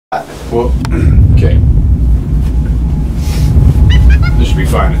Well, okay. This should be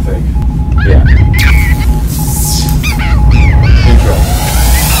fine, I think. Yeah. Intro.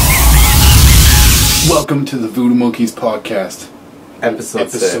 Welcome to the Voodoo Monkeys podcast.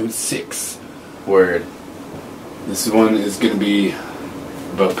 Episode 6. Word. This one is going to be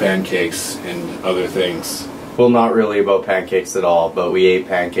about pancakes and other things. Well, not really about pancakes at all, but we ate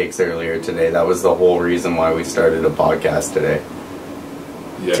pancakes earlier today. That was the whole reason why we started a podcast today.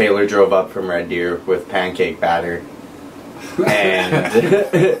 Yeah. Taylor drove up from Red Deer with pancake batter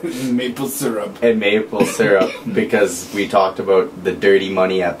and maple syrup. Because we talked about the Dirty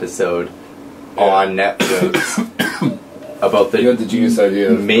Money episode on Netflix about the You had the genius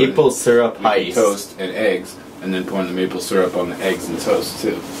idea of maple syrup making heist. toast and eggs, and then pouring the maple syrup on the eggs and toast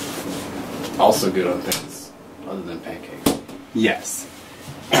too. Also good on things other than pancakes. Yes.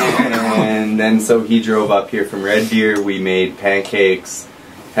 And then so he drove up here from Red Deer. We made pancakes,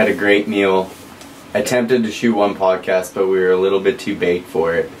 had a great meal. Attempted to shoot one podcast, but we were a little bit too baked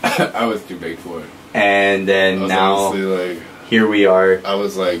for it. I was too big for it. And then now here we are. I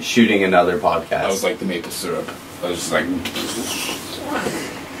was like shooting another podcast. I was like the maple syrup. I was just like.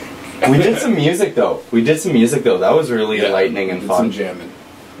 We did some music though. That was really enlightening and fun. Some jamming.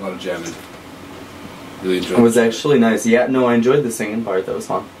 A lot of jamming. Really enjoyed it. Was actually nice. Yeah, no, I enjoyed the singing part. That was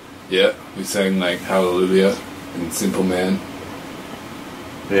fun. Yeah, we sang like Hallelujah and Simple Man.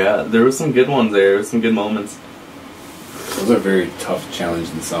 Yeah, there were some good ones there. There were some good moments. Those are very tough,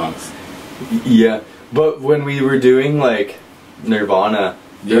 challenging songs. Yeah, but when we were doing like Nirvana,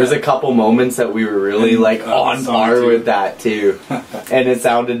 there was a couple moments that we were really like on par with that too. And it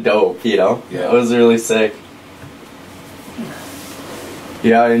sounded dope, you know? Yeah. It was really sick.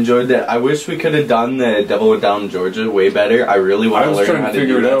 Yeah, I enjoyed that. I wish we could have done the Devil Went Down in Georgia way better. I really want to learn how to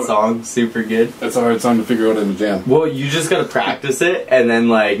do that song super good. That's a hard song to figure out in the jam. Well, you just gotta practice it, and then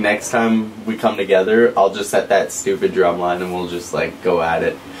like next time we come together, I'll just set that stupid drum line and we'll just like go at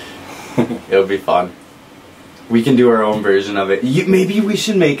it. It'll be fun. We can do our own version of it. Maybe we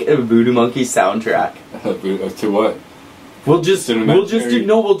should make a Voodoo Monkey soundtrack. To what? We'll just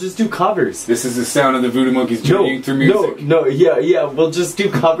do covers. This is the sound of the Voodoo Monkeys journeying through music. Yeah. We'll just do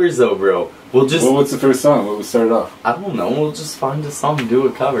covers though, bro. Well, what's the first song? What would start off? I don't know. We'll just find a song and do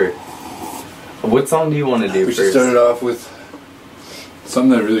a cover. What song do you want to do first? We should start it off with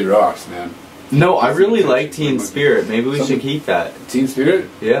something that really rocks, man. No, I really like Teen Spirit. Maybe we should keep that. Teen Spirit?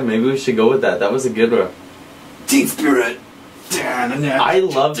 Yeah, maybe we should go with that. That was a good one. Teen Spirit. I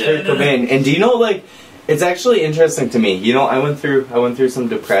love Kurt Cobain, and do you know like? It's actually interesting to me. You know, I went through some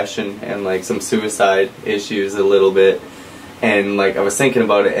depression and like some suicide issues a little bit, and like I was thinking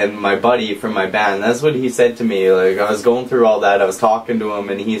about it. And my buddy from my band, that's what he said to me. Like I was going through all that. I was talking to him,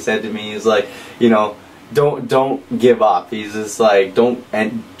 and he said to me, he's like, you know, don't give up. He's just like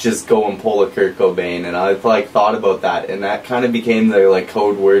just go and pull a Kurt Cobain. And I like thought about that, and that kind of became the like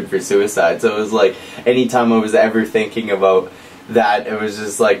code word for suicide. So it was like anytime I was ever thinking about that, it was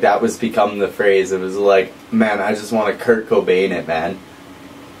just like that was become the phrase. It was like, man, I just want to Kurt Cobain it, man.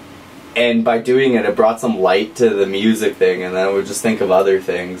 And by doing it, it brought some light to the music thing, and then I would just think of other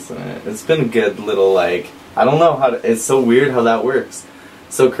things. It's been a good little like, I don't know how to, it's so weird how that works.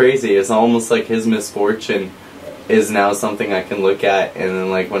 So crazy. It's almost like his misfortune is now something I can look at, and then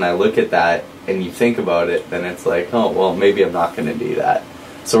like when I look at that and you think about it, then it's like, oh well, maybe I'm not going to do that.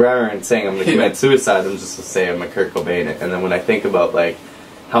 So rather than saying I'm going to commit suicide, I'm just going to say I'm a Kurt Cobain it. And then when I think about like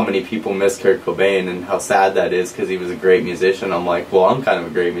how many people miss Kurt Cobain and how sad that is because he was a great musician, I'm like, well, I'm kind of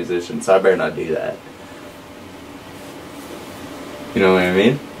a great musician, so I better not do that. You know what I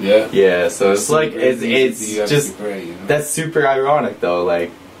mean? Yeah. Yeah, so it's like, it's just, pray, you know? That's super ironic though,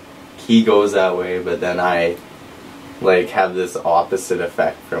 like, he goes that way, but then I, like, have this opposite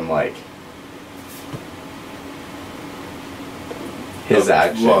effect from, like, his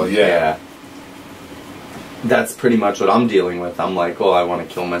action. Well, yeah. That's pretty much what I'm dealing with. I'm like, well, I want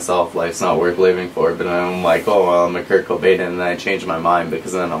to kill myself. Life's not worth living for. But I'm like, oh, well, I'm a Kurt Cobain. And then I change my mind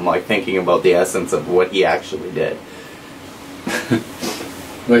because then I'm like thinking about the essence of what he actually did.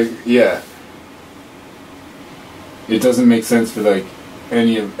 Like, yeah. It doesn't make sense for like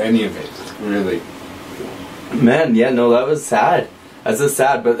any of it, really. Man, yeah, no, that was sad. That's a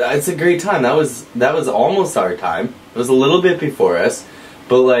sad, but it's a great time. That was almost our time. It was a little bit before us,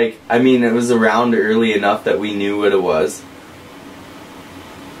 but like, I mean, it was around early enough that we knew what it was.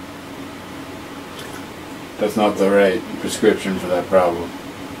 That's not the right prescription for that problem.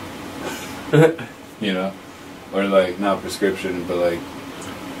 You know? Or like, not prescription, but like,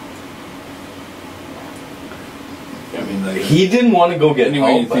 I mean, Like, he didn't want to go get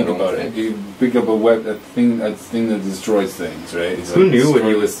anyway, help. you think about it. You pick up a thing that destroys things, right? He's Who like, knew what he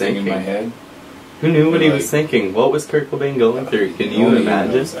destroy was this thing thinking? in my head. Who knew what he was Like- thinking? What was Kurt Cobain going through? Can you Only he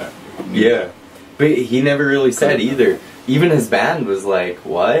imagine? knows that. Yeah, but he never really said either. Even his band was like,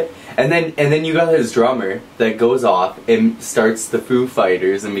 "What?" And then you got his drummer that goes off and starts the Foo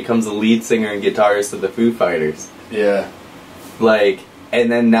Fighters and becomes the lead singer and guitarist of the Foo Fighters. Yeah. Like,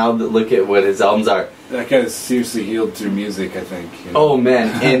 and then now look at what his albums are. That guy's seriously healed through music, I think. You know? Oh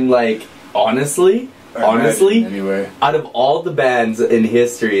man, and like honestly, anyway, out of all the bands in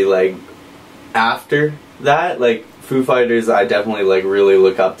history, like after that, like Foo Fighters, I definitely like really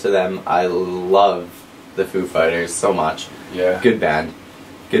look up to them. I love the Foo Fighters so much. yeah, Good band.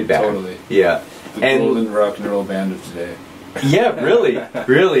 totally. Yeah. The And golden rock and roll band of today. yeah,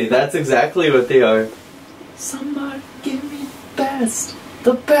 really, that's exactly what they are. Somebody give me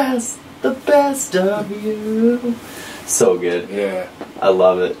the best of you. So good. Yeah. I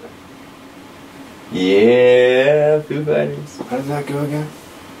love it. Yeah, Foo Fighters. How does that go again?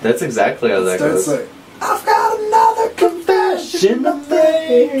 That's exactly how that Starts goes. like, I've got another confession to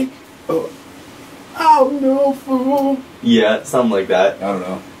make. Oh, I'm no fool. Yeah, something like that. I don't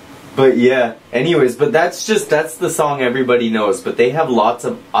know. But yeah, anyways, but that's the song everybody knows, but they have lots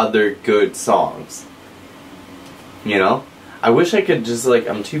of other good songs. You know? I wish I could just like,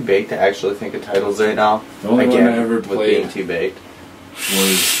 I'm too baked to actually think of titles right now. The only Again, one I ever with played being too baked.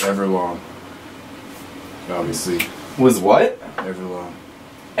 was Everlong. Obviously, Was what? Everlong.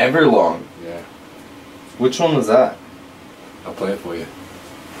 Everlong. Yeah. Which one was that? I'll play it for you.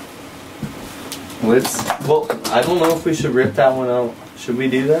 Well, I don't know if we should rip that one out. Should we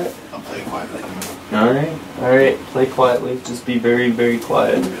do that? I'll play it quietly. Alright, play quietly. Just be very, very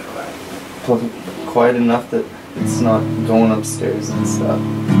quiet. Quiet enough that it's not going upstairs and stuff.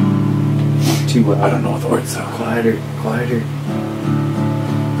 Too loud. I don't know what the words are. Quieter.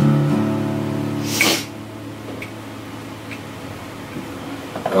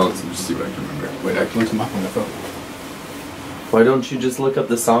 Oh, let's just see what I can remember. Wait, I can look them up on the phone. Why don't you just look up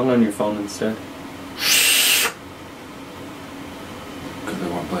the song on your phone instead? Because I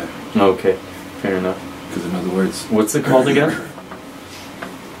won't play it. Okay, fair enough. Because I know the words. What's it called again?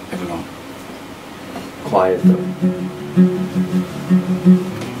 Everlong. Quiet though.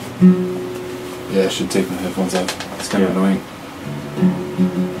 Yeah, I should take my headphones off. It's kind of annoying.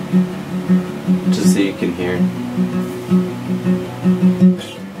 Just so you can hear.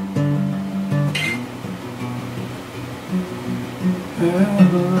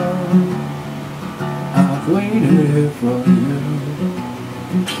 I've waited here for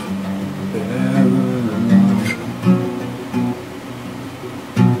you.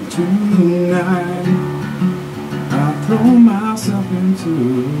 Tonight, I throw myself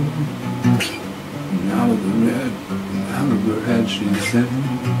into out of her head, she said.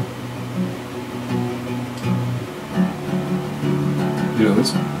 You know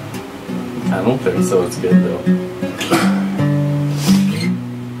this one? I don't think so. It's good though.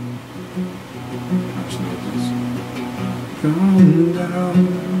 Come down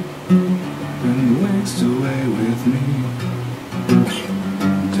and waste away with me.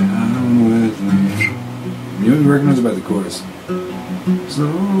 Down with me. You only recognize it by the chorus. So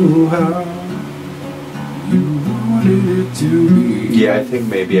how you wanted it to be. Yeah, I think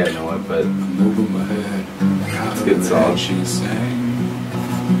maybe I know it, but Over my head. It's a good song. She sang.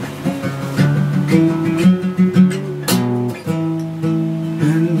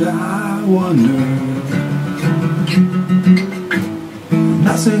 And I wonder.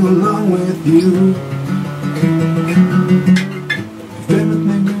 I sing along with you. If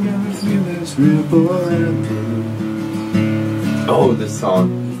everything could ever feel this real forever. oh, this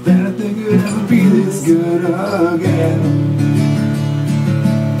song. If anything could ever be this good again.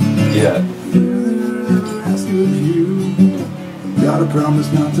 Yeah. Ask of you. Gotta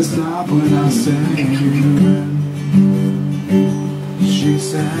promise not to stop when I sing. She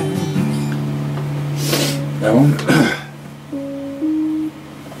sang. That one.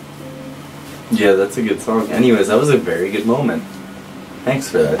 Yeah, that's a good song. Anyways, that was a very good moment. Thanks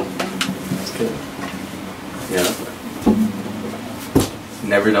for that. That's good. Yeah.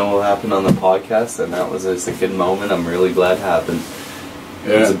 Never know what will happen on the podcast, and that was just a good moment. I'm really glad it happened.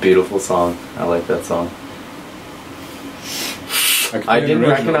 It was a beautiful song. I like that song. I didn't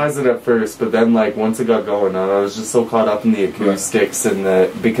recognize it at first, but then like once it got going, I was just so caught up in the acoustics and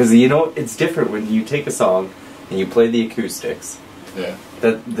the because you know it's different when you take a song and you play the acoustics. Yeah.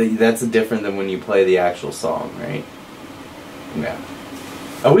 That's different than when you play the actual song, right? Yeah.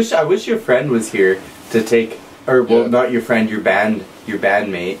 I wish your friend was here to take, or well, not your friend, your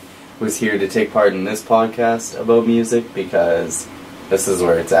bandmate, was here to take part in this podcast about music because this is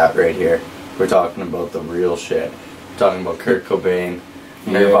where it's at right here. We're talking about the real shit. We're talking about Kurt Cobain,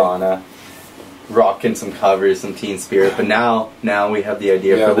 Nirvana, rocking some covers, some Teen Spirit. But now we have the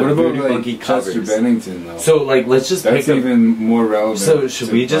idea for the Voodoo Monkey covers. Chester Bennington though? So like, let's just that's pick even more relevant. So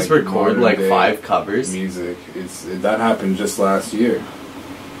should we just record like 5 covers? Music. That happened just last year.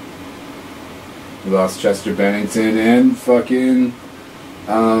 We lost Chester Bennington and fucking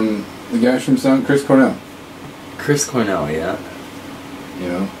the guy from Chris Cornell. Chris Cornell, yeah. You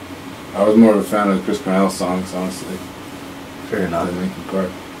know, I was more of a fan of the Chris Cornell songs, honestly. Fair enough. Than Linkin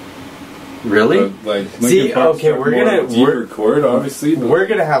Park. Really? But, like, Linkin Park's okay, we're chord, obviously. But we're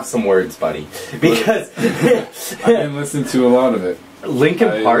gonna have some words, buddy, because I didn't listen to a lot of it.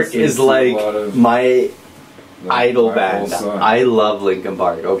 Linkin Park is like my idol band. I love Linkin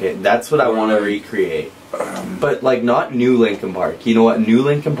Park. Okay, that's what I want to recreate. But like not new Linkin Park. You know what? New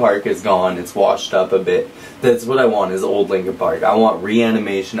Linkin Park is gone. It's washed up a bit. That's what I want is old Linkin Park. I want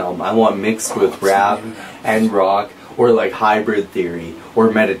Reanimation album. I want mixed with rap and rock or like Hybrid Theory or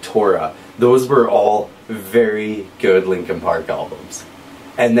Metatora. Those were all very good Linkin Park albums.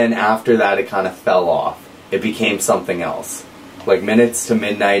 And then after that it kind of fell off. It became something else. Like Minutes to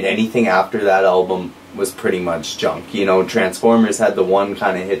Midnight, anything after that album was pretty much junk. You know, Transformers had the one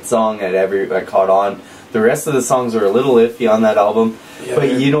kind of hit song that caught on. The rest of the songs are a little iffy on that album. Yeah,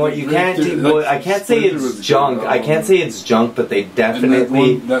 but you know what? You can't. I can't say it's junk. I can't say it's junk, but they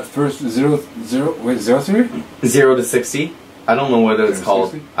definitely. That first 0 to 60. I don't know what it's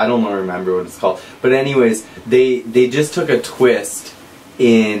called. I don't remember what it's called. But anyways, they just took a twist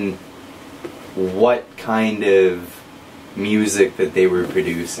in what kind of music that they were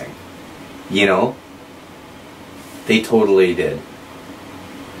producing. You know? They totally did.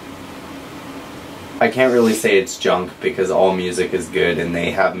 I can't really say it's junk because all music is good and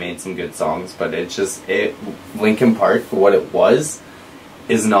they have made some good songs, but it's just Linkin Park, what it was,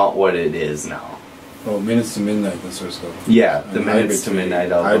 is not what it is now. Oh, Minutes to Midnight, that's what it's called. Yeah, the Minutes to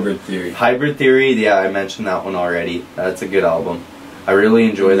Midnight album. Hybrid Theory. Hybrid Theory, yeah, I mentioned that one already. That's a good album. I really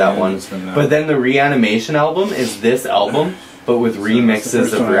enjoy that one. But then the Reanimation album is this album, but with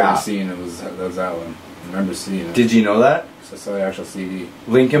remixes of rap. That was that one. I remember seeing it. Did you know that? I saw the actual CD.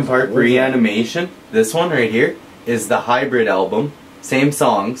 Linkin Park Reanimation, this one right here, is the Hybrid album. Same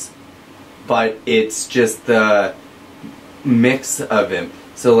songs, but it's just the mix of him.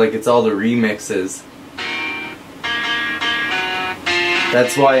 So like it's all the remixes.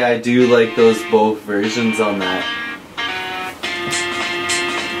 That's why I do like those both versions on that.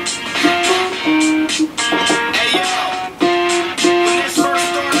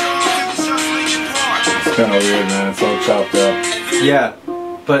 It's kind of weird, man. It's all chopped up. Yeah,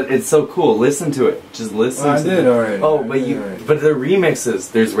 but it's so cool. Listen to it. Just listen to it. I did already. Oh, but the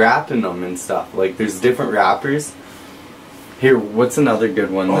remixes, there's rap in them and stuff. Like, there's different rappers. Here, what's another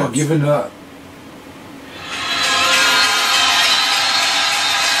good one? Oh, Giving Up.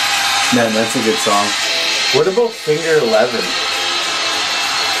 Man, that's a good song. What about Finger 11?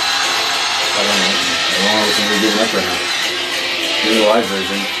 I don't know. I don't know what's Giving Up right now. Maybe the live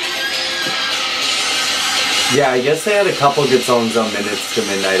version. Yeah, I guess they had a couple good songs on Minutes to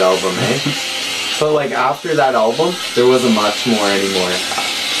Midnight album, eh? But like after that album, there wasn't much more anymore.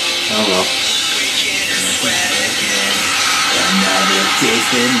 I don't know.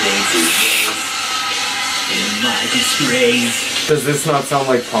 Does this not sound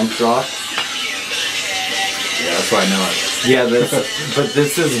like punk rock? Yeah, that's why I know it. Yeah, but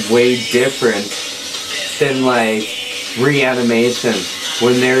this is way different than like Reanimation,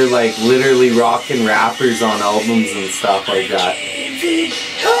 when they're like literally rocking rappers on albums and stuff like that.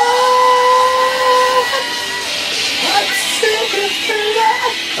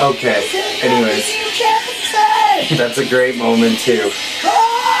 Okay, anyways, that's a great moment too.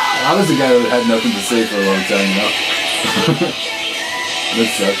 I was the guy that had nothing to say for a long time, you know? That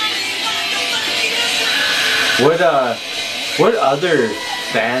sucks. What other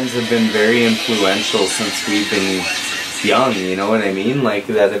bands have been very influential since we've been young, you know what I mean? Like,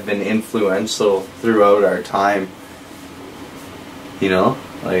 that have been influential throughout our time. You know?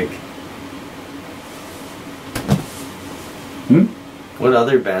 Like... What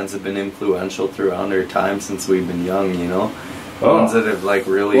other bands have been influential throughout our time since we've been young, you know? Ones that have, like,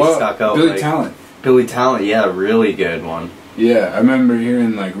 really stuck out. Billy Talent. Billy Talent, yeah, really good one. Yeah, I remember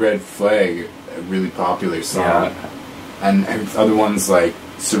hearing, like, Red Flag, a really popular song. Yeah. And other ones like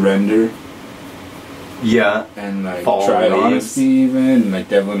Surrender. Yeah. And like Try Honesty even, and like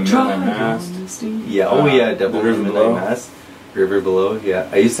Devil in the Midnight Mask. Yeah, oh yeah, Devil in the Midnight Mask. River Below, yeah.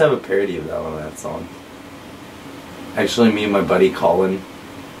 I used to have a parody of that song. Actually, me and my buddy Colin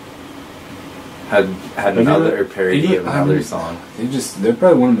had another parody of another song. They're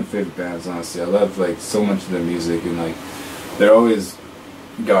probably one of my favorite bands, honestly. I love like so much of their music, and like they're always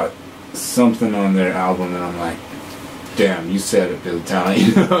got something on their album that I'm like, damn, you said it, Billy Talent.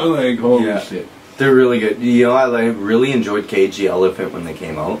 You know, like holy shit. They're really good. You know, I like really enjoyed Cagey Elephant when they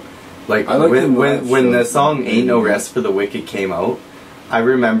came out. Like when the song "Ain't No Rest for the Wicked" came out, I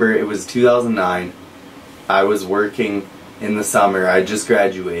remember it was 2009. I was working in the summer. I just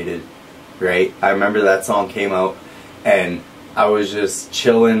graduated, right? I remember that song came out, and I was just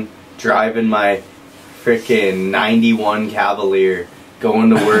chilling, driving my frickin' 91 Cavalier, going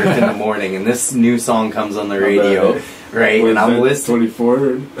to work in the morning, and this new song comes on the radio, right? And I'm listening.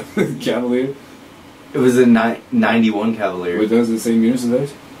 24 Cavalier. It was a 91 Cavalier. Wait, that was the same year as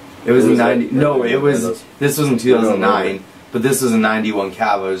theirs? It was a 90. No, it was. This was in 2009. But this was a 91 Cav.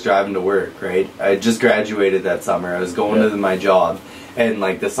 I was driving to work, right? I just graduated that summer. I was going to my job, and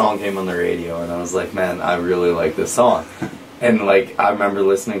like the song came on the radio, and I was like, man, I really like this song. And like I remember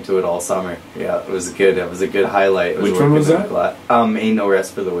listening to it all summer. Yeah, it was good. It was a good highlight. Which one was that? Ain't No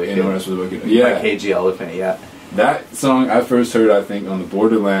Rest for the Wicked. Ain't No Rest for the Wicked. Yeah. By Cagey Elephant. Yeah. That song I first heard, I think, on the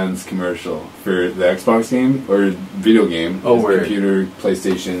Borderlands commercial for the Xbox game or video game. Oh, word. Computer,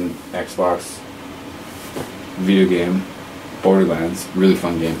 PlayStation, Xbox video game. Borderlands, really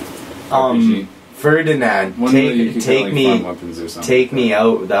fun game. RPG. Ferdinand, take me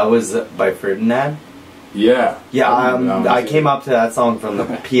out. That was by Ferdinand. Yeah. Yeah, I came up to that song from the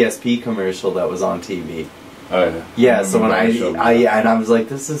PSP commercial that was on TV. Oh yeah. Yeah, so when I was like,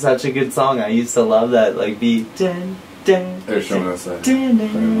 this is such a good song. I used to love that like beat. They're showing us that.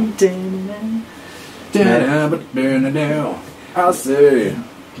 I'll say,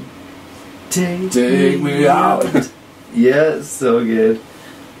 take me out. Yeah, it's so good.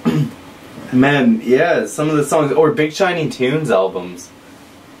 Man, yeah, some of the songs, or Big Shiny Tunes albums.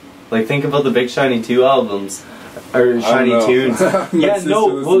 Like, think about the Big Shiny 2 albums. Or Shiny Tunes. Yeah,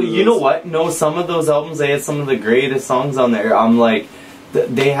 no, well, you know what? No, some of those albums, they had some of the greatest songs on there. I'm like,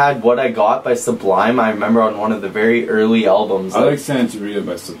 they had What I Got by Sublime, I remember on one of the very early albums. I like Santeria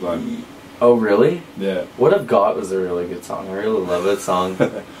by Sublime. Oh, really? Yeah. What I've Got was a really good song. I really love that song.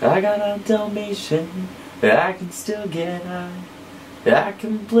 I got a Dalmatian. I can still get high. I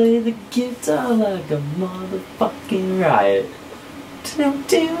can play the guitar like a motherfucking riot. I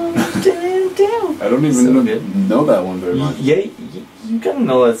don't even know that one very much. Yeah, you gotta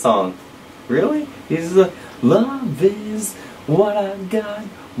know that song. Really? He's the love is what I got.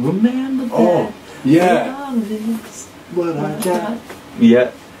 Remember that. Oh, yeah. Love is what I got.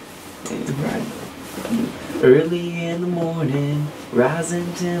 Yeah. Right. Early in the morning,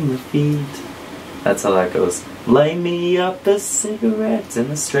 rising to my feet. That's how that goes. Light me up a cigarette and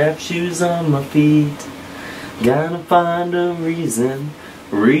the strap shoes on my feet. Gotta find a reason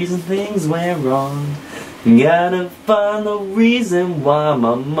things went wrong. Gotta find the reason why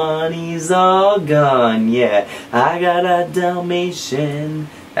my money's all gone. Yeah, I got a Dalmatian,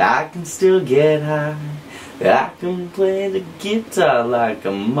 I can still get high. I can play the guitar like a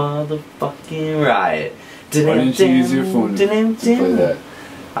motherfucking riot. Why didn't you use your phone to play that?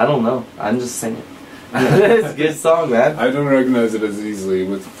 I don't know. I'm just singing. It's a good song, man. I don't recognize it as easily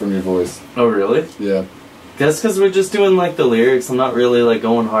from your voice. Oh, really? Yeah. That's because we're just doing like the lyrics. I'm not really like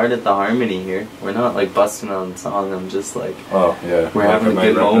going hard at the harmony here. We're not like busting on the song. I'm just like, oh yeah, we're having a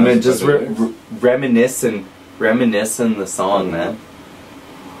good moment, just reminiscing the song, man.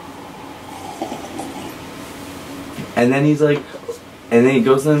 And then he's like, and then he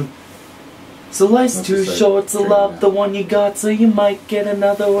goes in. So life's too short to love the one you got, so you might get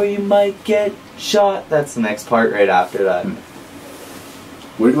another or you might get shot. That's the next part right after that.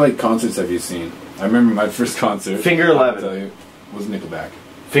 What like concerts have you seen? I remember my first concert. Finger 11. Tell you, was Nickelback.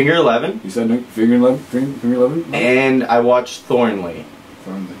 Finger 11? You said Finger 11? Finger 11? And I watched Thornley.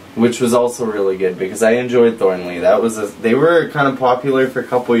 Which was also really good because I enjoyed Thornley. That was they were kind of popular for a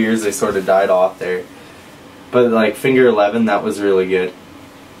couple of years. They sort of died off there. But like Finger 11, that was really good.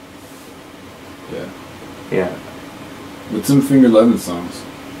 Yeah. Yeah. What's some Finger 11 songs?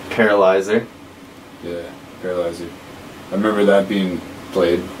 Paralyzer. Yeah, Paralyzer. I remember that being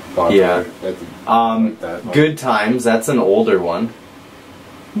played. Popular. Yeah. Good Times, that's an older one.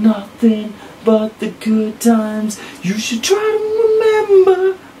 Nothing but the good times. You should try to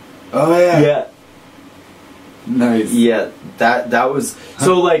remember. Oh yeah. Yeah. Nice. Yeah, that was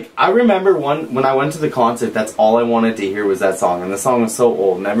so like I remember when I went to the concert, that's all I wanted to hear was that song, and the song was so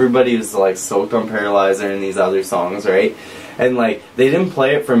old and everybody was like soaked on Paralyzer and these other songs, right? And like they didn't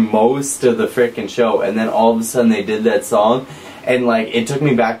play it for most of the frickin' show, and then all of a sudden they did that song, and like it took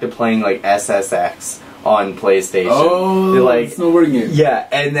me back to playing like SSX on PlayStation. Oh, like snowboarding game. Yeah,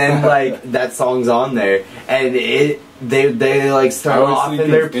 and then like that song's on there, and they like start off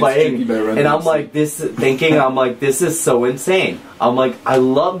and they're playing, and I'm like I'm like, this is so insane. I'm like, I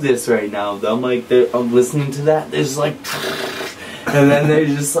love this right now. I'm like, I'm listening to that. There's like, and then they're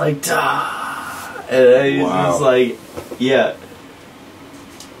just like, and it's just like, yeah,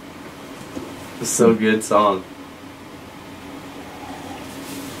 so good song.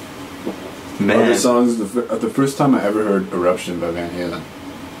 Man. Other songs, the first time I ever heard Eruption by Van Halen.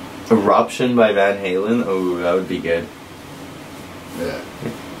 Eruption by Van Halen? Oh, that would be good. Yeah.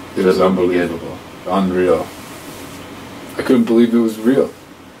 It was unbelievable. Unreal. I couldn't believe it was real.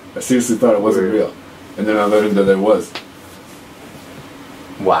 I seriously thought it wasn't real. And then I learned that it was.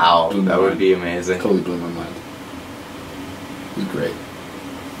 Wow, that would be amazing. Totally blew my mind. It was great.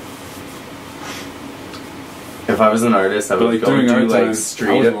 If I was an artist, I would go do like street.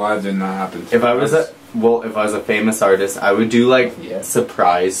 I was alive, did not happen. If I was a famous artist, I would do like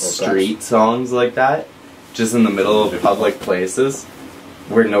surprise street songs like that, just in the middle of public places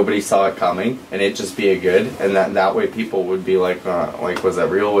where nobody saw it coming, and it'd just be a good. And that way people would be like, was that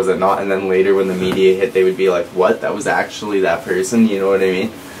real? Was it not? And then later when the media hit, they would be like, what? That was actually that person. You know what I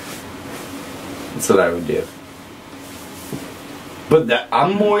mean? That's what I would do. But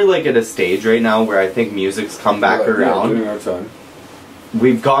I'm more like at a stage right now where I think music's come back around. During our time.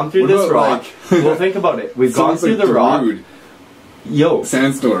 We've gone through this rock. Well, think about it. We've gone through the rock. Yo.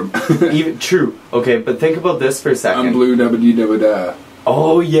 Sandstorm. Even true. Okay, but think about this for a second. I'm blue, da-ba-dee-da-ba-da.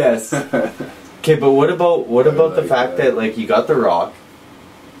 Oh yes. Okay, but what about the fact that like you got the rock,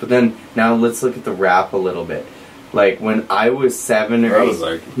 but then now let's look at the rap a little bit. Like when I was 7 or 8.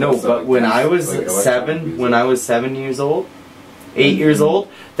 When I was 7 years old. 8 years old,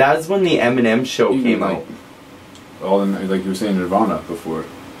 that's when the Eminem show came out. All in, like you were saying, Nirvana before.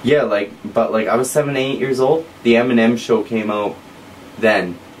 Yeah, but I was 7, 8 years old. The Eminem show came out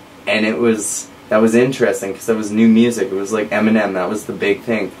then, and that was interesting because that was new music. It was like Eminem, that was the big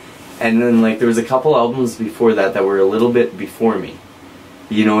thing. And then like there was a couple albums before that were a little bit before me.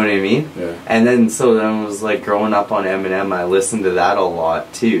 You know what I mean? Yeah. And then I was like growing up on Eminem, I listened to that a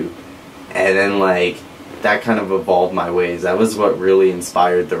lot too, and then like. That kind of evolved my ways. That was what really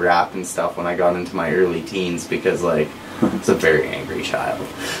inspired the rap and stuff when I got into my early teens because, like, I was a very angry child.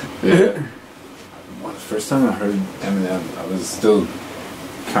 Yeah. Well, the first time I heard Eminem, I was still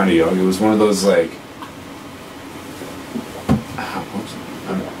kind of young. It was one of those, like...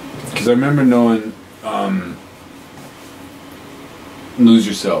 Because I remember knowing Lose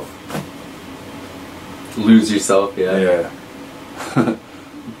Yourself. Lose Yourself, yeah. Yeah.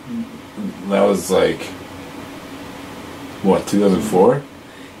 That was, like... What, 2004?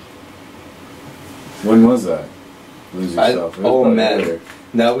 When was that? Lose Yourself. Man,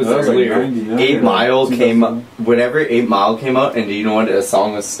 that was earlier. Like 8 Mile came up. Whenever 8 Mile came out, and do you know what? A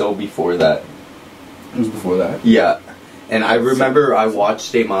song was still before that. It was before that? Yeah. And I remember I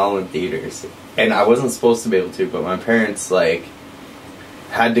watched 8 Mile in theaters. And I wasn't supposed to be able to, but my parents, like,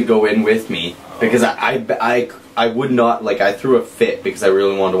 had to go in with me. Because I would not, like, I threw a fit because I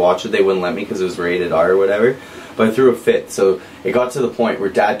really wanted to watch it. They wouldn't let me because it was rated R or whatever. But I threw a fit, so it got to the point where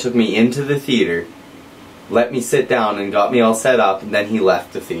Dad took me into the theater, let me sit down and got me all set up, and then he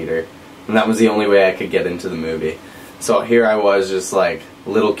left the theater. And that was the only way I could get into the movie. So here I was just like,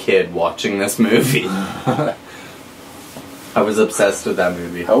 little kid watching this movie. I was obsessed with that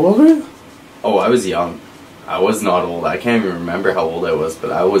movie. How old were you? Oh, I was young. I was not old. I can't even remember how old I was,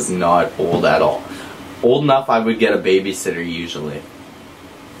 but I was not old at all. Old enough I would get a babysitter usually.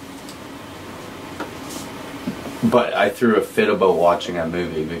 But I threw a fit about watching that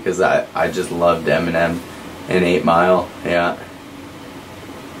movie because I just loved Eminem and 8 Mile, yeah.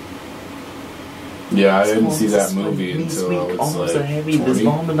 Yeah, I didn't see that movie until I was like 20. There's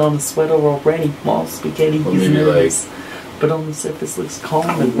vomit on the sweater already. Mom spaghetti, he's nervous. But on the surface looks calm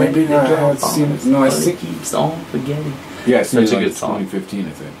and ready to drop bombs. No, I but think it keeps on forgetting. Yeah, it's such a good good song. 2015, I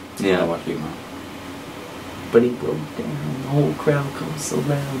think. Yeah. I watched it now. But he broke down, the whole crowd goes so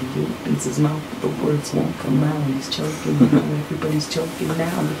loud. He opens his mouth, but the words won't come out. He's choking, everybody's choking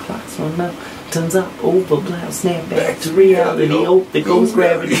now. The clock's run out, turns up, over, blouse, snap back to reality. Oh, there goes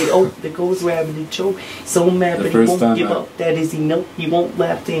gravity, oh, there goes gravity, choke. So mad, but he won't give up. That is, he know he won't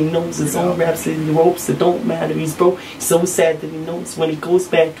laugh till he knows his own raps in the ropes. It don't matter, he's broke. He's so sad that he knows when he goes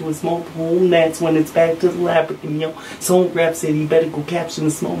back to his mobile home. That's when it's back to the labyrinth, yo. So rap said he better go capture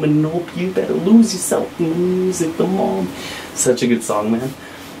this moment and hope you better lose yourself in the music, the mom. Such a good song, man.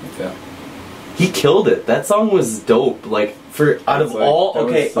 Yeah. He killed it. That song was dope. Like, for out of all,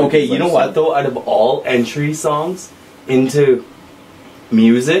 okay, you know what though? Out of all entry songs into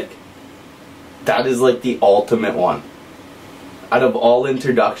music, that is like the ultimate one. Out of all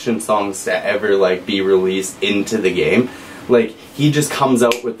introduction songs to ever like be released into the game, like he just comes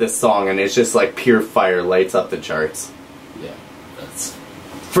out with this song and it's just like pure fire, lights up the charts. Yeah, that's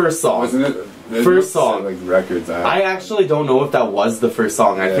first song. Wasn't it? First song. Like records. I actually don't know if that was the first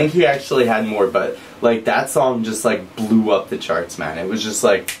song. I think he actually had more, but like that song just like blew up the charts, man. It was just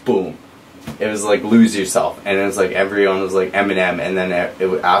like boom. It was like Lose Yourself, and it was like everyone was like Eminem, and then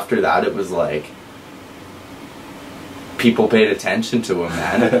after that it was like people paid attention to him,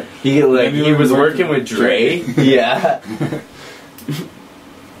 man. He was working with Dre. Yeah.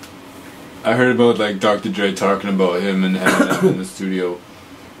 I heard about like Dr. Dre talking about him and Eminem in the studio,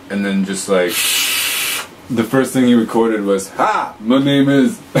 and then just like the first thing he recorded was "Ha, my name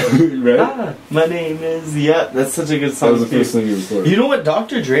is," right? Ah, my name is. Yeah, that's such a good song. That was the first thing he recorded. You know what,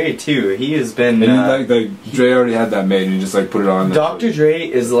 Dr. Dre too. He has been. And like Dre already had that made, and he just like put it on. Dr. Dre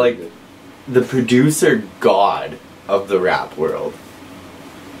is like the producer god of the rap world.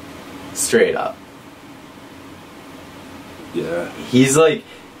 Straight up. Yeah. He's like,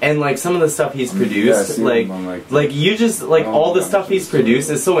 and like some of the stuff he's produced, like you just like all the stuff he's produced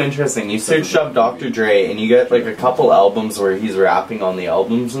is so interesting. You search up Dr. Dre and you get like a couple albums where he's rapping on the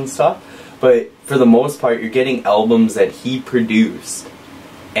albums and stuff, but for the most part you're getting albums that he produced,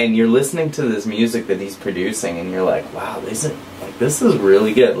 and you're listening to this music that he's producing, and you're like, wow, this is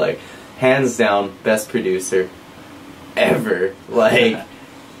really good. Like hands down, best producer ever. Like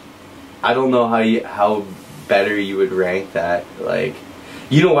I don't know how better you would rank that. Like,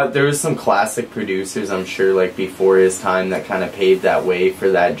 you know what, there was some classic producers I'm sure like before his time that kind of paved that way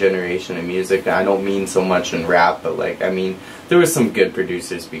for that generation of music. I don't mean so much in rap, but like I mean there was some good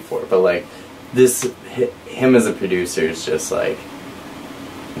producers before, but like him as a producer is just like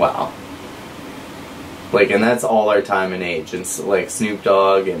wow. Like, and that's all our time and age. It's like Snoop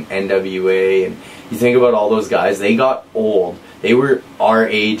Dogg and NWA, and you think about all those guys, they got old. They were our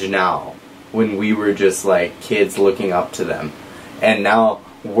age now when we were just like kids looking up to them. And now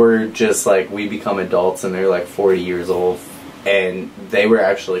we're just like, we become adults and they're like 40 years old. And they were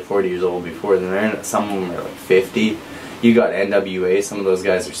actually 40 years old before then. Some of them are like 50. You got NWA, some of those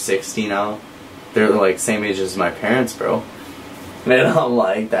guys are 60 now. They're like same age as my parents, bro. And I'm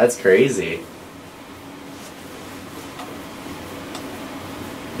like, that's crazy.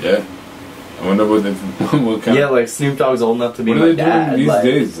 Yeah. I wonder what kind. Yeah, like Snoop Dogg's old enough to be what my are they dad. doing these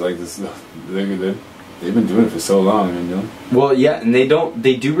days? Like this, they've been doing it for so long, you know. Well, yeah, and they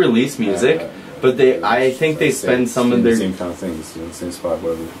do release music, but I think they spend some of their same kind of things, you know, same spot,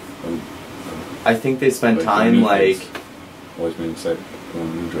 whatever. I think they spend time like. Always been excited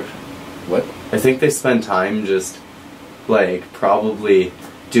going in a new direction. What? I think they spend time just like probably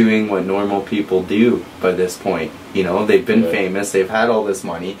doing what normal people do by this point. You know, they've been famous, they've had all this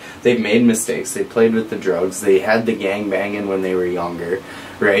money, they've made mistakes, they played with the drugs, they had the gang banging when they were younger,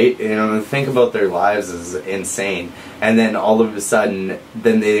 right? You know, think about their lives is insane. And then all of a sudden,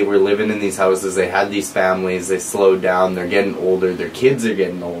 then they were living in these houses, they had these families, they slowed down, they're getting older, their kids are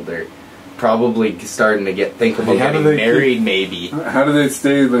getting older, probably starting to think about getting married maybe. How do they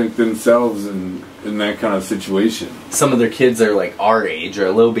stay like themselves in that kind of situation? Some of their kids are like our age or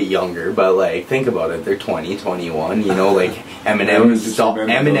a little bit younger, but like think about it, they're 20, 21, you know, like Eminem's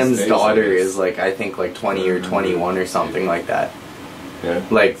daughter is like I think like 20 or 21 or something like that. Yeah.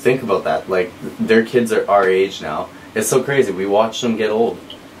 Like think about that, like their kids are our age now. It's so crazy, we watch them get old.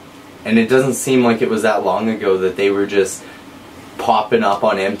 And it doesn't seem like it was that long ago that they were just popping up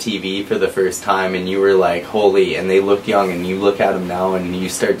on MTV for the first time and you were like, holy, and they look young, and you look at them now and you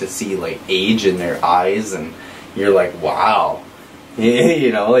start to see like age in their eyes and you're like, wow.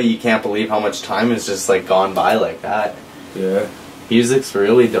 You know, like, you can't believe how much time has just like gone by like that. Yeah. Music's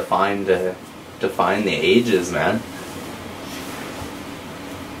really define the ages, man.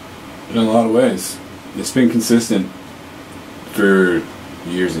 In a lot of ways. It's been consistent for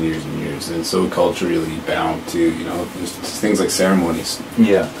years and years and years, and so culturally bound too, you know. There's things like ceremonies.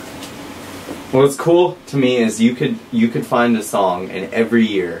 Yeah. What's cool to me is you could find a song in every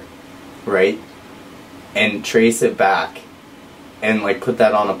year, right? And trace it back and like put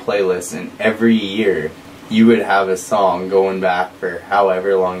that on a playlist, and every year you would have a song going back for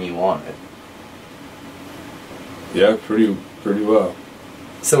however long you wanted. Yeah, pretty well.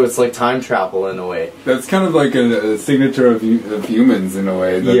 So it's like time travel in a way. That's kind of like a signature of humans in a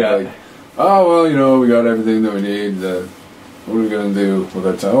way. That yeah. Like, oh, well, you know, we got everything that we need. What are we going to do with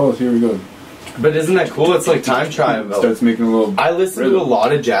our time? Oh, here we go. But isn't that cool? It's like time travel. Starts making a little... I listen to a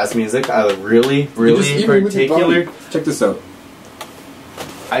lot of jazz music. I really particular... Check this out.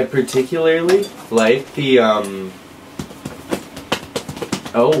 I particularly like the,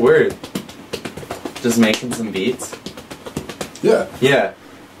 Oh, word.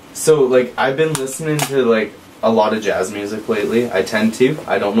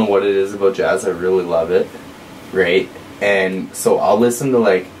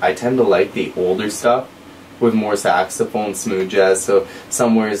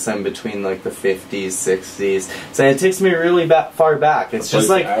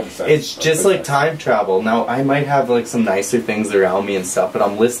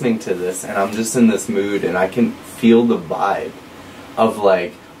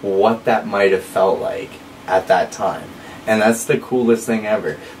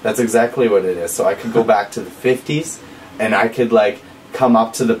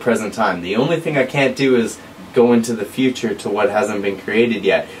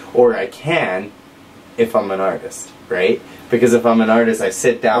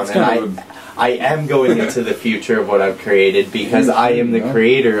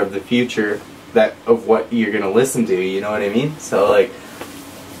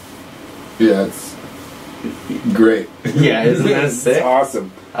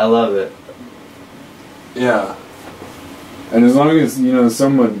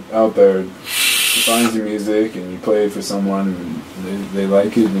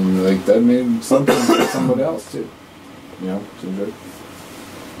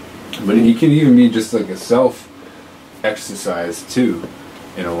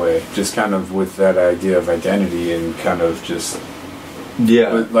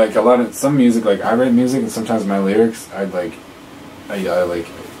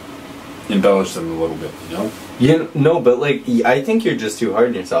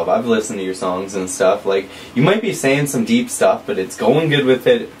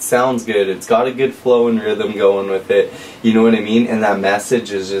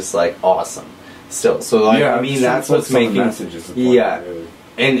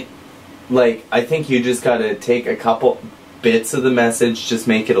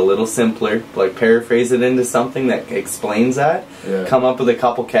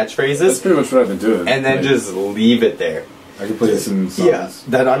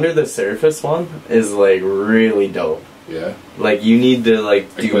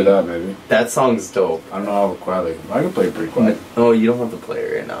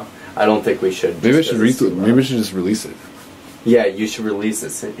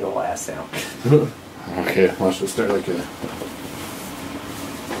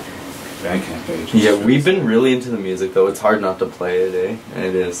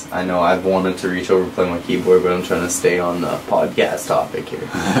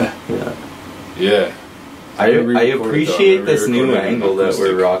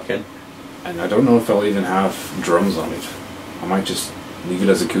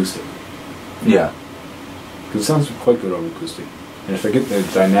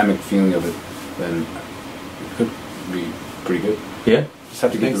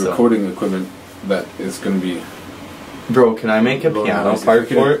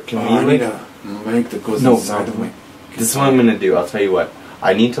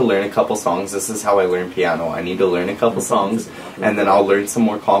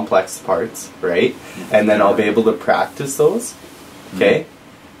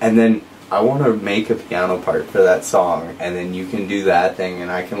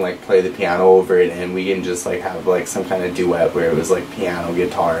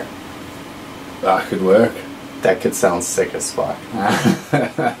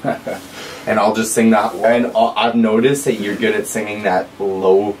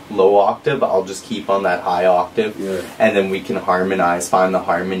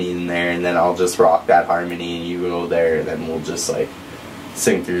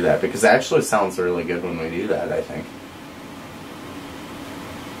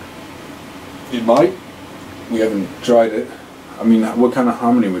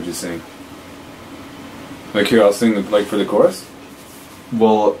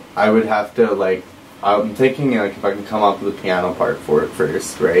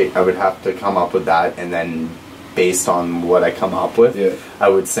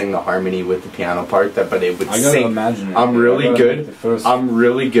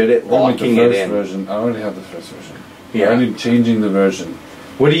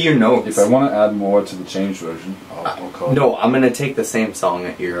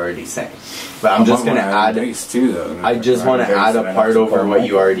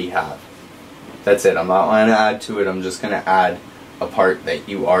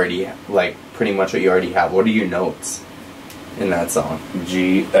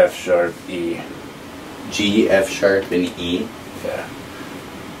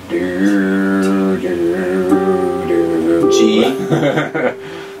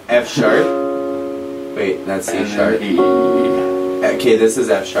 Wait, that's C and sharp. then E. Okay, this is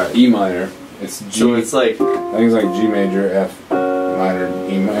F sharp. E minor. It's G. So it's like... I think it's like G major, F minor,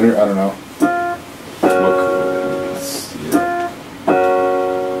 E minor. I don't know.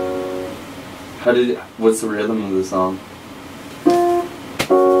 What's the rhythm of the song?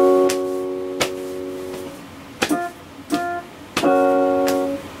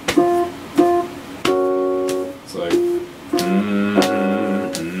 It's like...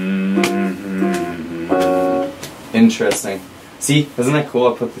 Interesting. See, isn't that cool?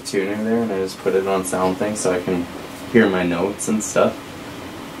 I put the tuner there and I just put it on sound thing so I can hear my notes and stuff.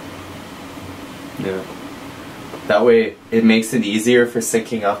 Yeah. That way it makes it easier for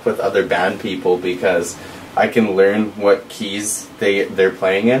syncing up with other band people because I can learn what keys they're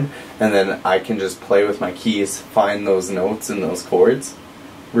playing in, and then I can just play with my keys, find those notes and those chords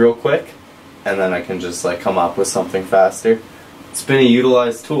real quick, and then I can just like come up with something faster. It's been a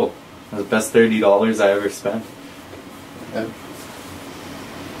utilized tool. The best $30 I ever spent. Yeah.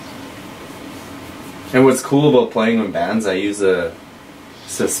 And what's cool about playing with bands, I use a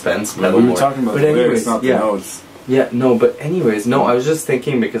suspense pedal We were more. talking about But the anyways, lyrics, not the yeah. notes. Yeah, no, but anyways, no, I was just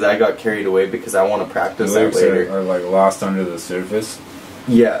thinking because I got carried away because I want to The practice that lyrics later. are like lost under the surface.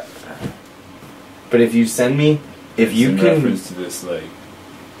 Yeah. But if you send me, if It's you in can... reference to this like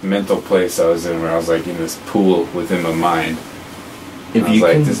mental place I was in where I was like in this pool within my mind. If I was you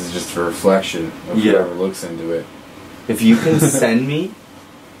like, can, this is just for reflection of Yeah. whoever looks into it. if you can send me,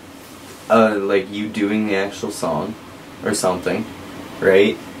 like you doing the actual song or something,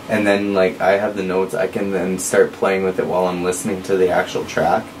 right? And then like I have the notes, I can then start playing with it while I'm listening to the actual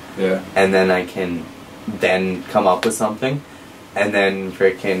track. Yeah. And then I can then come up with something, and then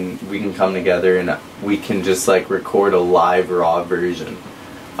we can come together and we can just like record a live raw version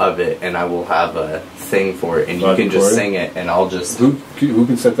of it, and I will have a thing for it, and you Live can just recording? sing it, and I'll just Who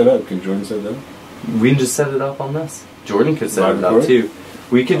can set that up? Can Jordan set that up? we can just set it up on this. Jordan could set Live it up recording? too.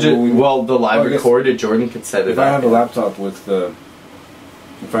 We could Oh, just well, the live I guess recorded Jordan could set it If up. I have a laptop with the,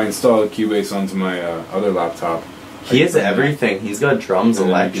 if I install Cubase onto my other laptop, He I has can- everything. He's got drums, And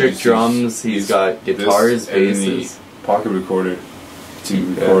then you electric can just drums. He's use got this guitars, and then basses. the pocket recorder to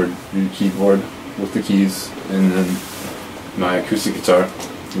Yeah. record your keyboard with the keys, and then my acoustic guitar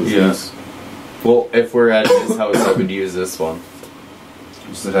with Yeah. these, Well, if we're at his house, I would use this one.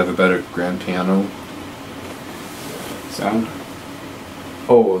 just to have a better grand piano sound.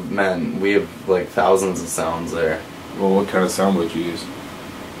 Oh man, we have like thousands of sounds there. Well, what kind of sound would you use?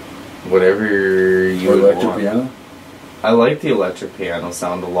 Whatever you Or would electric want. piano? I like the electric piano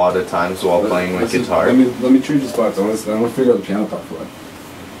sound a lot of times while playing with Let's guitar. Let me choose the spots. I want to figure out the piano part for it.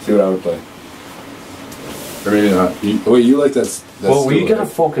 See what I would play. Or maybe not. You like that? Well, we gotta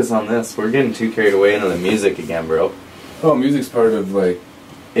focus on this. We're getting too carried away into the music again, bro. Oh, music's part of like.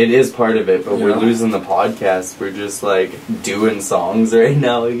 It is part of it, but we're Yeah. losing the podcast. We're just like doing songs right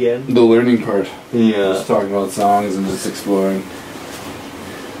now again. The learning part. Yeah. Just talking about songs and just exploring.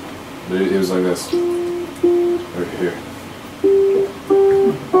 But it was like this. Right here.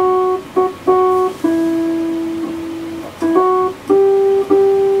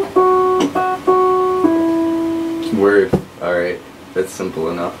 Word. Alright. That's simple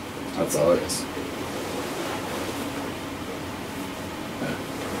enough. That's all it is.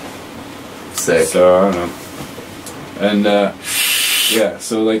 Sick. So, I don't know. And, yeah,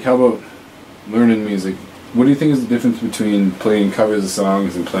 so, like, how about learning music? What do you think is the difference between playing covers of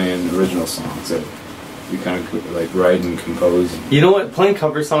songs and playing original songs that you kind of, like, write and compose? You know what? Playing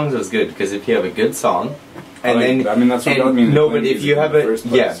cover songs is good because if you have a good song, and Like, then I mean, that's what and, got me into no, playing but if music you in have the a first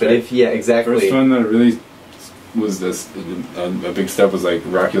place, yeah, but right? if exactly. First one that really was this, a big step was, like,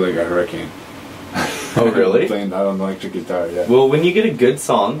 Rock You Like a Hurricane. Oh really? Playing that on electric guitar, yeah. Well, when you get a good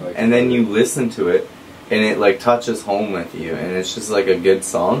song Like and then it. you listen to it and it like touches home with you and it's just like a good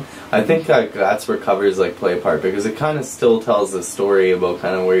song, I think like, that's where covers like play a part because it kind of still tells the story about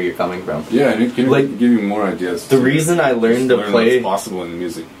kind of where you're coming from. Yeah, and it can Like, give you more ideas. The reason I learned to play what's possible in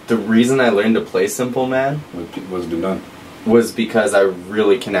music the reason I learned to play Simple Man was been done. was because I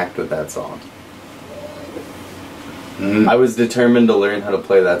really connect with that song. I was determined to learn how to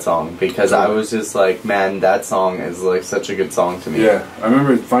play that song because I was just like, man, that song is like such a good song to me. Yeah, I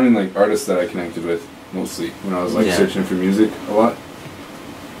remember finding like artists that I connected with mostly when I was like Yeah. searching for music a lot.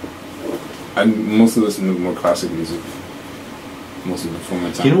 I mostly listen to more classic music mostly before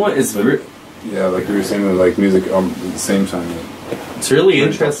my time. You know what is Yeah, like we were saying with like music at the same time. Like, it's really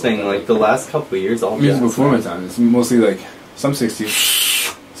interesting. Like the last couple of years, all music jazz, before man. my time. It's mostly like some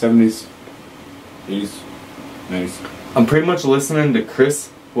 60s, 70s, 80s, 90s. I'm pretty much listening to Chris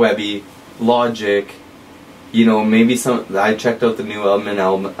Webby, Logic, you know, maybe some. I checked out the new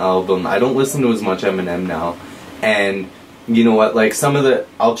Eminem album. I don't listen to as much Eminem now, and you know what? Like some of the,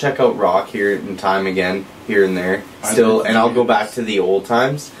 I'll check out rock here and time again, here and there, still, and I'll go back to the old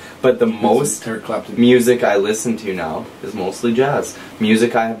times. But the most music I listen to now is mostly jazz.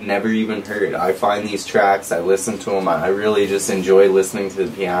 Music I have never even heard. I find these tracks, I listen to them, I really just enjoy listening to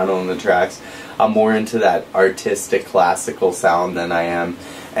the piano and the tracks. I'm more into that artistic, classical sound than I am.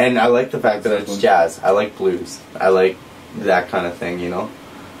 And I like the fact that it's jazz. I like blues. I like that kind of thing, you know?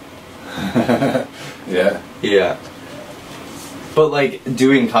 Yeah. Yeah. But like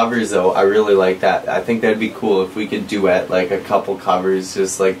doing covers though, I really like that. I think that'd be cool if we could duet like a couple covers,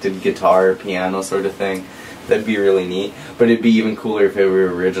 just like did guitar, piano sort of thing. That'd be really neat. But it'd be even cooler if it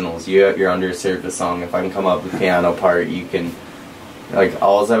were originals. You're under a surface song. If I can come up with a piano part, you can like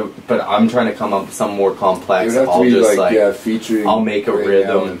but I'm trying to come up with something more complex. It would have to be like yeah, featuring. I'll make a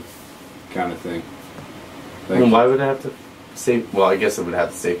rhythm kind of thing. Like, well, why would I have to say? Well, I guess it would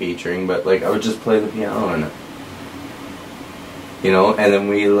have to say featuring, but like I would just play the piano in it. You know, and then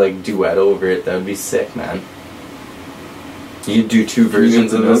we like duet over it. That would be sick, man. You do two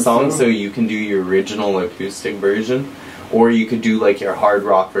versions of the song, so you can do your original acoustic version, or you could do like your hard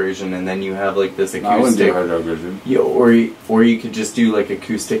rock version, and then you have like this acoustic. I wouldn't do hard rock version. Yeah, or you could just do like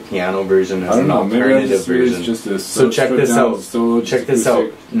acoustic piano version as an alternative version. So check this out. Check this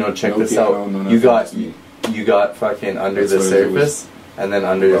out. No, check this out. You got fucking Under the Surface. And then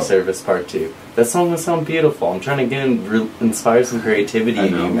Under the Surface Part 2. That song will sound beautiful. I'm trying to inspire some creativity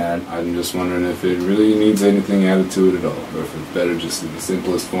in you, man. I'm just wondering if it really needs anything added to it at all, or if it's better just in the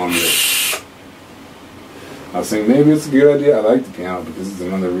simplest form. I was saying maybe it's a good idea. I like the piano because it's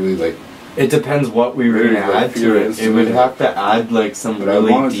another really like. It depends what we were gonna add to it. It would have to add like some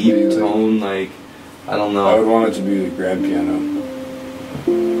really deep tone, like I don't know. I would want it to be the grand piano.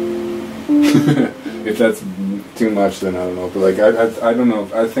 If that's too much, then I don't know. But like I don't know.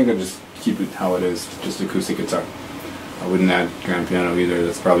 I think I just keep it how it is, just acoustic guitar. I wouldn't add grand piano either.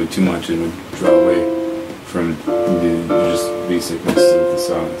 That's probably too much. It would draw away from the just basicness of the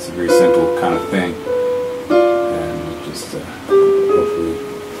song. It's a very simple kind of thing, and just hopefully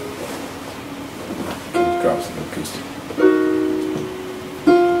comes across an acoustic.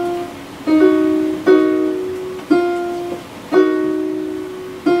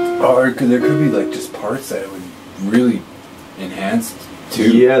 Or there could be like just parts that would really enhance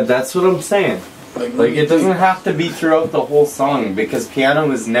too. Yeah, that's what I'm saying. Like it doesn't have to be throughout the whole song, because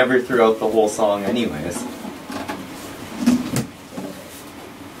piano is never throughout the whole song anyways.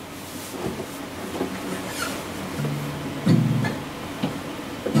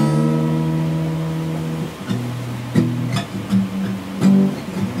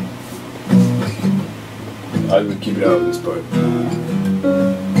 I would keep it out of this part.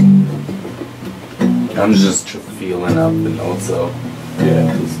 I'm just feeling out the notes though.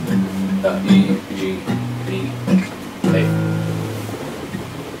 Yeah. E, G, B, A.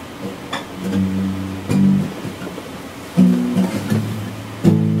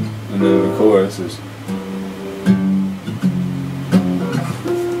 And then the chorus is.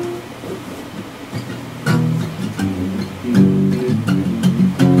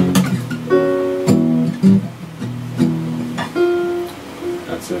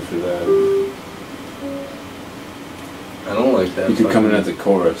 That's it for that. I don't like that. You could come in at the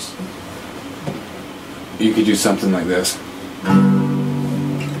chorus. You could do something like this.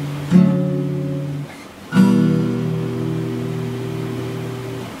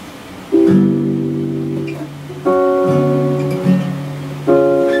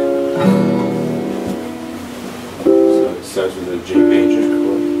 So it starts with a G major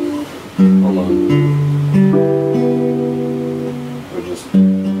chord. Hold on. Or just.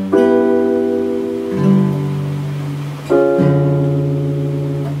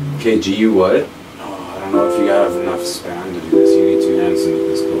 Okay, G what? I don't know if you have enough span to do this. You need 2 hands to make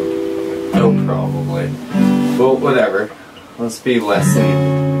this chord. No, probably. Well, whatever. Let's be less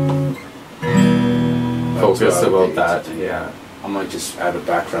focused about that. Yeah. I might just add a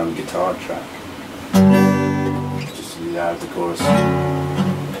background guitar track. Just to do that at the chorus.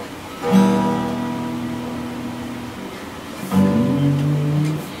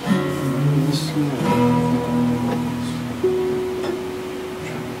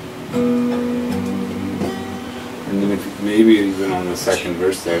 And then if maybe even on the second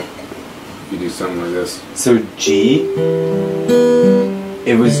verse there, you do something like this. So G.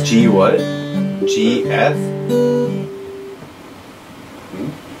 It was G what? G F.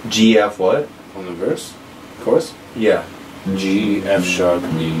 G F what? On the verse, chorus. Yeah. G F sharp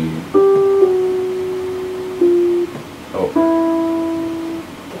D. Oh.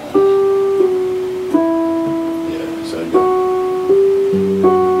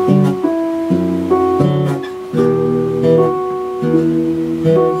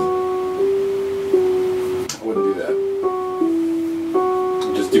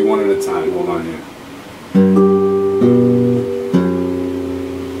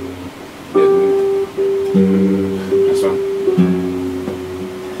 This one.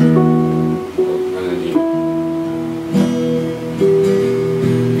 And then you.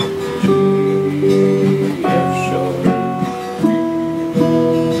 G, F sharp.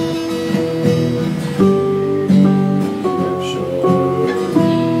 F sharp.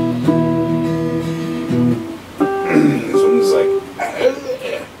 This one's like.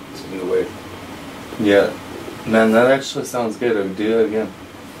 It's in the way. Yeah. Man, that actually sounds good. I'll do it again.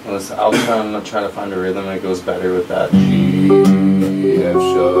 I'll try to find a rhythm that goes better with that. G, F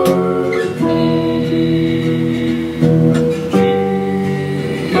sharp, G,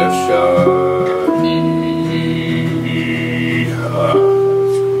 F sharp, E.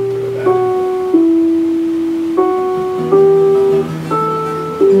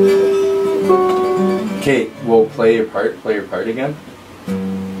 Okay, we'll play your part. Play your part again.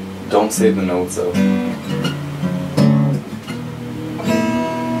 Don't say the notes though.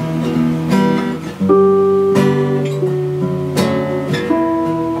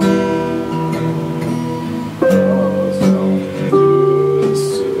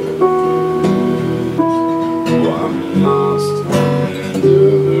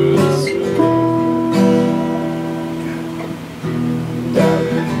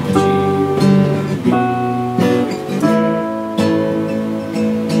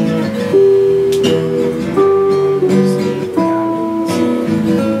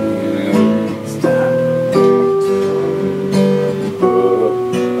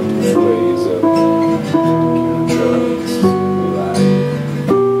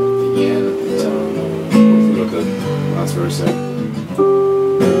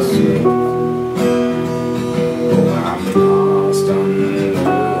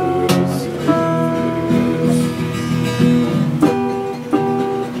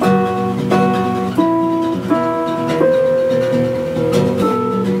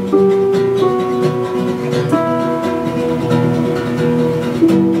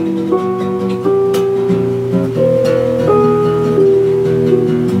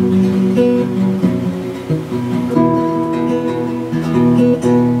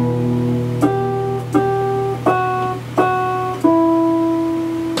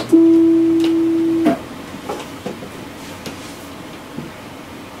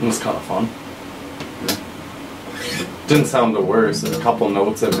 It was kind of fun. Didn't sound the worst. There's a couple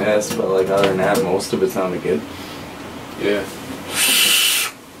notes I missed, but like other than that, most of it sounded good. Yeah.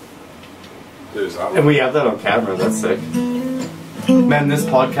 And we have that on camera. That's sick. Man, this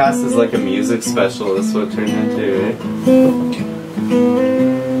podcast is like a music special. That's what it turned into, right?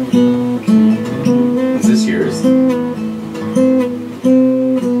 Is this yours?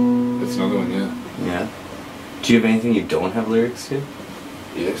 That's another one, yeah. Yeah. Do you have anything you don't have lyrics to?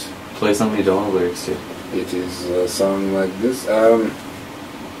 Yes. Play something you don't have lyrics to. It is a song like this. There's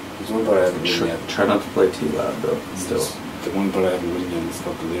one part I haven't written yet. Try not to play too loud though. Still. The one part I haven't written yet is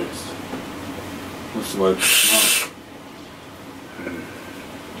called the lyrics. What's the word?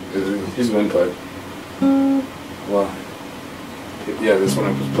 Here's one part. Well, yeah, this one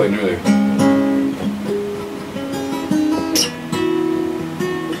I was playing earlier.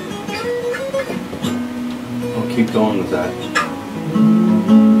 I'll keep going with that.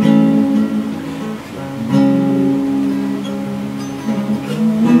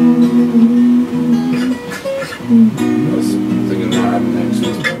 I was thinking about having next.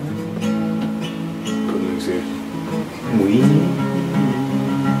 Put next here.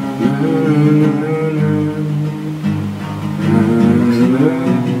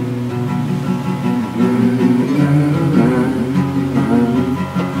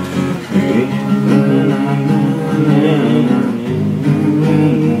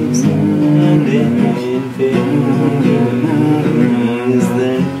 Is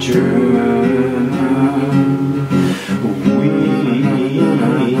that true?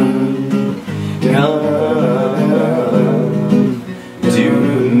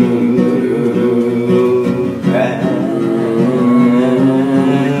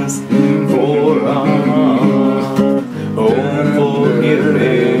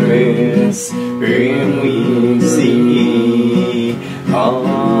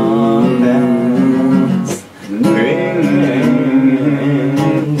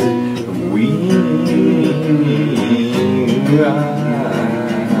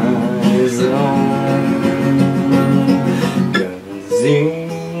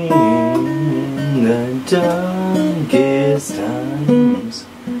 Darkest times.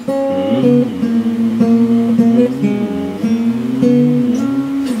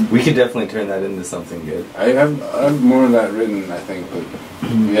 We could definitely turn that into something good. I have more of that written, I think, but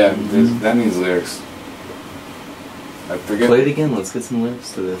yeah, that needs lyrics. I forget. Play it again. Let's get some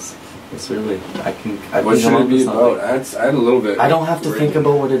lyrics to this. It's really, I can What should come it up be with something. about? I had a little bit. I don't have to think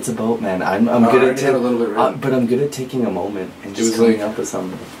about what it's about, man. I'm No, good I at had a little bit written. but I'm good at taking a moment and just was coming like- up with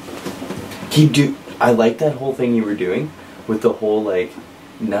something. I like that whole thing you were doing with the whole like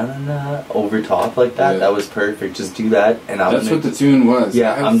na over top like that. Yeah. That was perfect. Just do that, and That's what the tune was.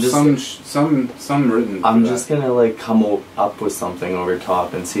 Yeah, I have I'm just- some written. I'm for just that. gonna like come up with something over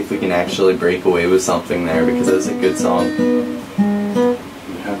top and see if we can actually break away with something there because it's a good song.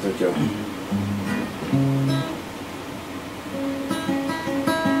 You have to go.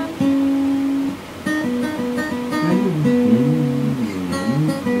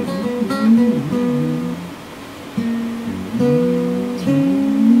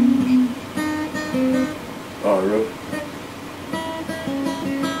 Oh, really?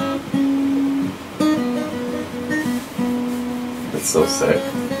 That's so sick.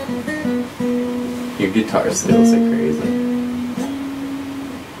 Your guitar skills are crazy.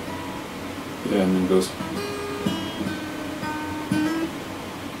 Yeah, and then goes.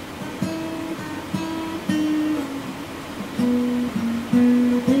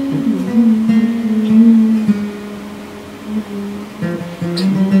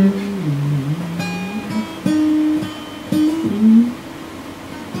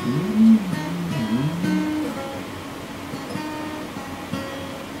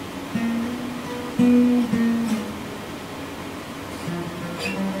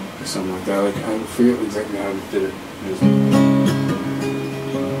 Something like that. Like I forget exactly how I did it.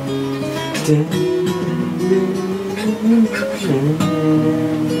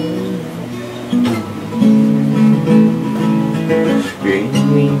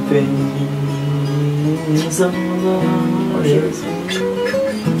 Green things all Oh,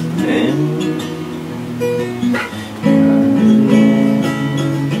 shit.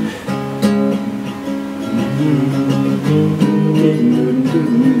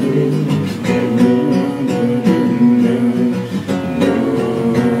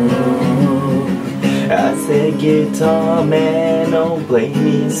 I said, guitar man, oh play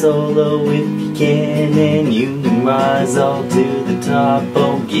me solo if you can, and you can rise all to the top.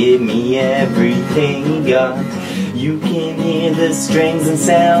 Oh, give me everything you got. You can hear the strings and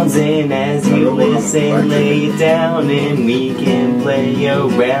sounds, and as you listen, lay it down, and we can play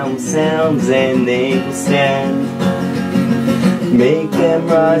around sounds, and they will stand. Make them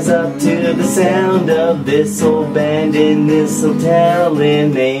rise up to the sound of this old band in this hotel,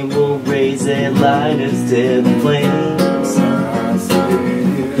 and they will raise their lighters to the flames.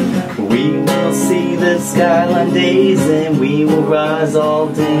 We will see the skyline days, and we will rise all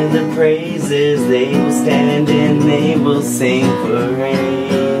to the praises. They will stand and they will sing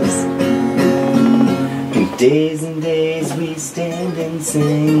praise. And days we stand and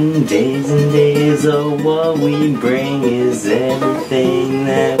sing. Days and days, oh, what we bring is everything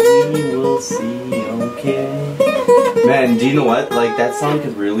that we will see, okay? Man, do you know what? Like, that song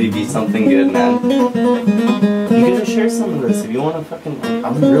could really be something good, man. You gotta share some of this if you wanna fucking... Like,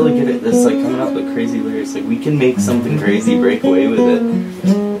 I'm really good at this, like, coming up with crazy lyrics. Like, we can make something crazy, break away with it.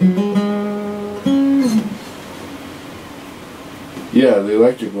 Yeah, the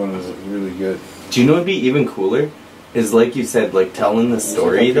electric one was really good. Do you know what'd be even cooler? Is like you said, like telling the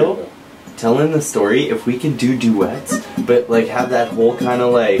story though. Telling the story, if we could do duets, but like have that whole kind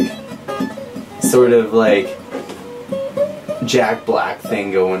of like, sort of like, Jack Black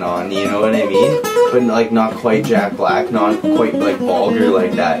thing going on, you know what I mean? But like not quite Jack Black, not quite like vulgar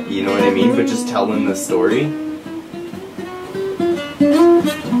like that, you know what I mean? But just telling the story.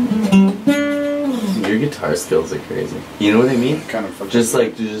 Your guitar skills are crazy. You know what I mean? Kind of fucking Just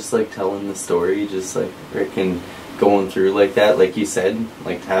like telling the story, just like freaking going through like that, like you said,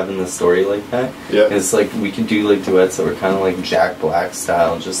 like having the story like that. Yeah. It's like we could do like duets that were kind of like Jack Black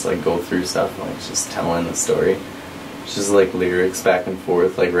style, just like go through stuff, like just telling the story. Just like lyrics back and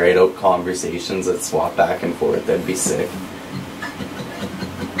forth, like write out conversations that swap back and forth. That'd be sick.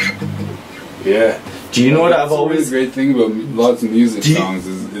 Yeah. Do you know what That's I've always? The great thing about lots of music Do you- songs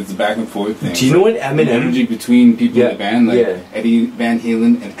is it's a back and forth thing. Do you know what The Eminem? energy between people Yeah, in the band, like yeah. Eddie Van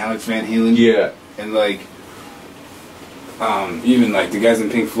Halen and Alex Van Halen. Yeah. And like, even like the guys in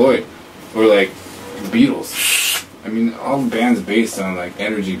Pink Floyd, or like the Beatles. I mean, all the band's based on like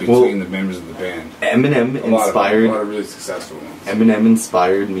energy between the members of the band. Eminem A lot inspired. of really successful ones. Eminem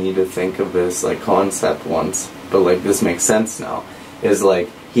inspired me to think of this like concept once, but like this makes sense now. Is like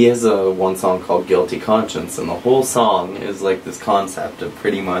he has a one song called Guilty Conscience, and the whole song is like this concept of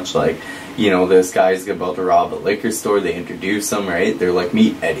pretty much like, you know, this guy's about to rob a liquor store, they introduce him, right? They're like,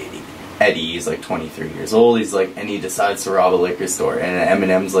 meet Eddie. Eddie, he's like 23 years old. He's like, and he decides to rob a liquor store, and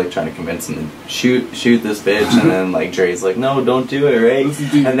Eminem's like trying to convince him to shoot this bitch, and then like Dre's like, no, don't do it, right?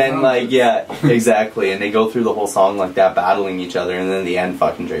 And then like, yeah, exactly, and they go through the whole song like that, battling each other, and then in the end,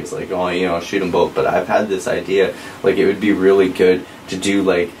 fucking Dre's like, oh, you know, shoot them both. But I've had this idea, like it would be really good to do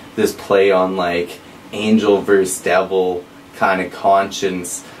like this play on like angel versus devil kind of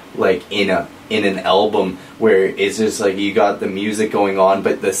conscience, like in an album where it's just like you got the music going on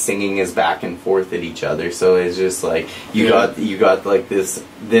but the singing is back and forth at each other, so it's just like you got like this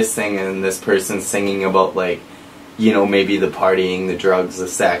thing and this person singing about like, you know, maybe the partying, the drugs, the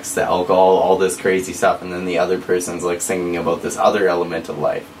sex, the alcohol, all this crazy stuff, and then the other person's like singing about this other element of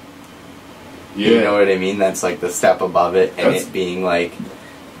life. Yeah. You know what I mean? That's like the step above it, and it being like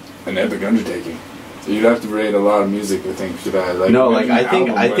an epic undertaking. So you'd have to rate a lot of music, I think, for that. Like, no, like I think,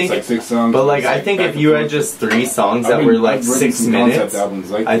 like 6 songs. But like I think if you had just 3 songs that were like 6 minutes,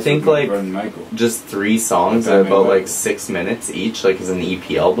 like I think like just 3 songs that are about like 6 minutes each, like as an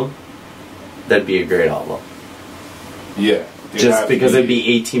EP album, that'd be a great album. Yeah. Just because it'd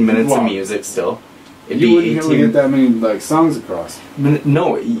be 18 minutes of music still. You wouldn't be able to get that many like songs across.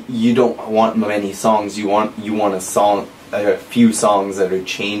 No, you don't want many songs. You want a few songs that are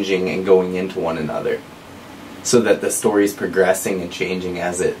changing and going into one another, so that the story's progressing and changing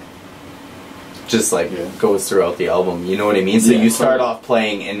as it just like goes throughout the album. You know what I mean? So you start off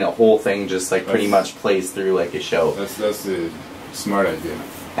playing and the whole thing just like pretty much plays through like a show. That's a smart idea.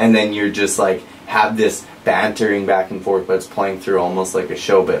 And then you're just like have this bantering back and forth, but it's playing through almost like a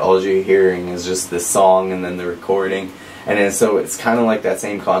show, but all you're hearing is just the song and then the recording. And then so it's kind of like that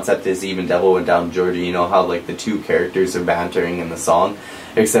same concept as Even Devil Went Down to Georgia. You know how like the 2 characters are bantering in the song,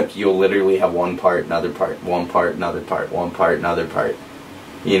 except you'll literally have one part, another part, one part, another part, one part, another part.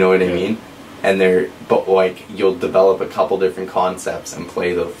 You know what I mean? And but like you'll develop a couple different concepts and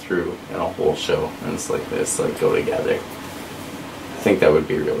play those through in a whole show, and it's like this, like go together. I think that would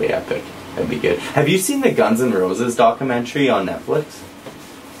be really epic. That'd be good. Have you seen the Guns N' Roses documentary on Netflix?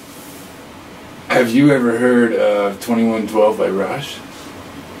 Have you ever heard of 2112 by Rush?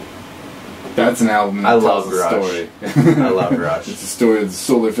 That's an album that tells a story. I love Rush. It's a story of the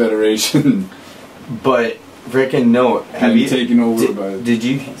Solar Federation. But, frickin' no. Have you taken over by... Did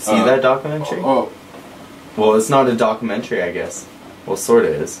you see that documentary? Oh. Well, it's not a documentary, I guess. Well, sort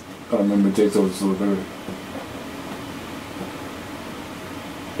of is. I remember it takes over the Solar Federation.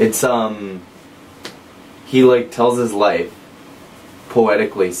 It's, he, like, tells his life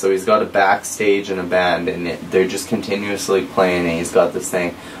poetically, so he's got a backstage and a band, and they're just continuously playing, and he's got this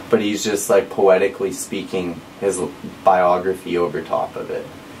thing, but he's just, like, poetically speaking his biography over top of it.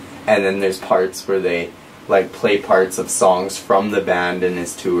 And then there's parts where they, like, play parts of songs from the band in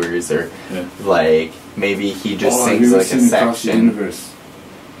his tours, or, like, maybe he just sings, like, a section.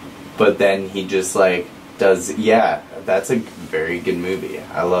 But then he just, like, does, that's a very good movie.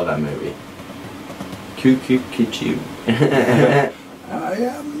 I love that movie. Cuckoo. I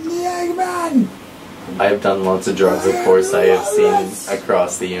am the Eggman! I have done lots of drugs, of course. I have seen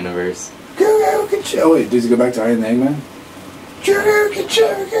across the universe. Oh wait, does he go back to I am the Eggman?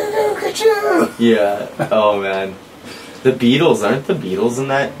 Yeah. Oh man. The Beatles, aren't the Beatles in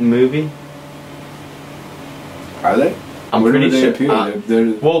that movie? Are they? I'm Where pretty do they sure.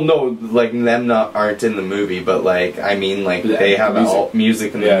 appear? Well, no, like them aren't in the movie, but like I mean, like they have all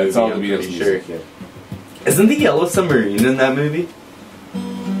music in the movie. It's all the I'm Beatles pretty music, sure. Isn't the Yellow Submarine in that movie?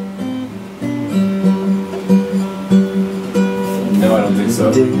 No, I don't think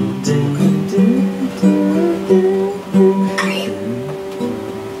so.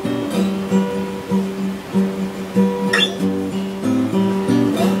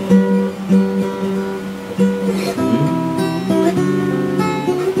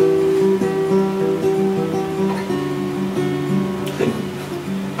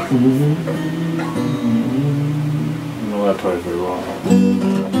 No, that part is very wrong.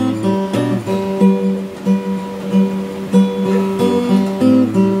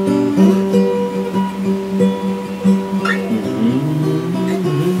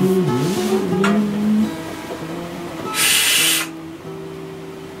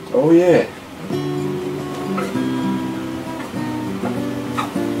 Oh yeah.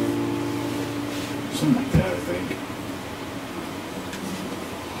 Something like that, I think.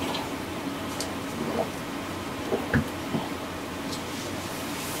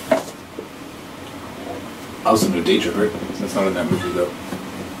 I was in a Day Tripper. That's not in that movie though.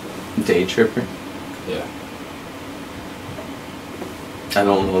 Day Tripper? Yeah. I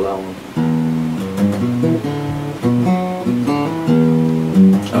don't know that one.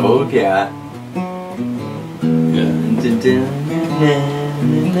 Oh yeah. Yeah.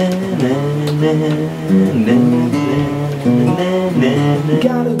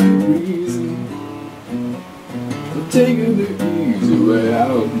 Gotta be reason for taking the easy way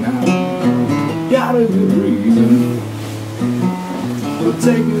out now. Gotta be reason for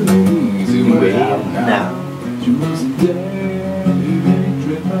taking the easy way out now. She was a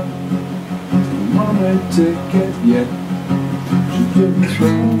daydreamer. Mama take it yet. She didn't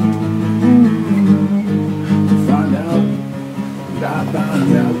try to find out. I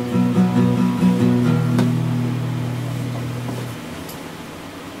found out.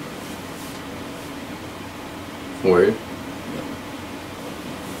 Word.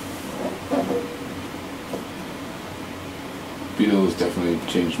 Beatles definitely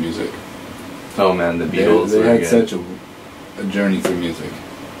changed music. Oh man, the Beatles They were had good. such a journey through music,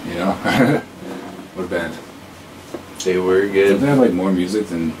 you know? What a band. They were Don't good. they have like more music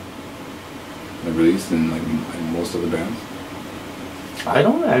than they released than like most other bands? I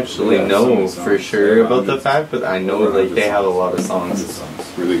don't actually Yeah, know so many for songs. sure Yeah, about the hundreds. fact, but I know Over like 100 they have a songs. lot of 100 songs.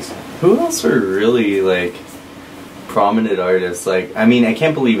 songs released. Who else were really like prominent artists? Like, I mean, I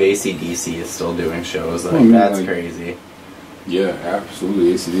can't believe AC/DC is still doing shows. Like, Well, I mean, that's like- crazy. Yeah,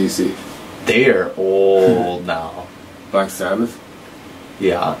 absolutely. AC/DC. They are old now. Black Sabbath.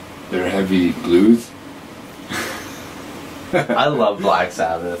 Yeah, They're heavy blues. I love Black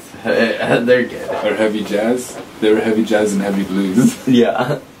Sabbath. They're good. Or heavy jazz. They were heavy jazz and heavy blues.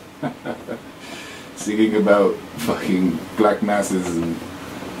 Yeah. Singing about fucking black masses and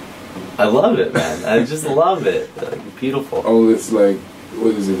I love it, man. I just love it. Like, beautiful. oh, it's like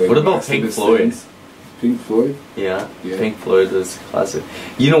what is it? Like What about massive Pink Floyd? things? Pink Floyd. Yeah, Yeah. Pink Floyd was classic.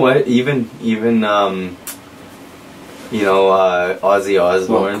 You know what? Even Ozzy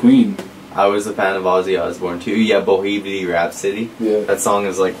Osbourne. Well, Queen. I was a fan of Ozzy Osbourne too. Yeah, Bohemian Rhapsody. Yeah. That song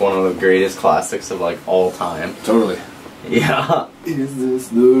is like one of the greatest classics of like all time. Totally. Yeah. Is this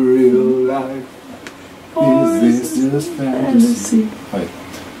the real life? Is this just fantasy? Like,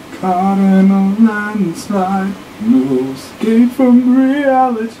 caught in a landslide, no escape from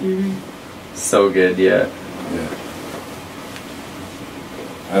reality. So good, yeah. Yeah.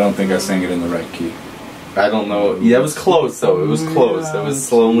 I don't think I sang it in the right key. I don't know. Yeah, it was close though. It was close. It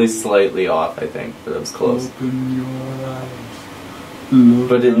was only slightly off, I think, but it was close. Open your eyes.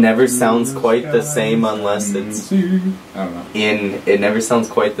 But it never sounds quite the same unless it's I don't know. it never sounds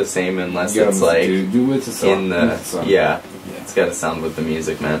quite the same unless You gotta it's like do it's a song. in the It's a song. yeah. It's got to sound with the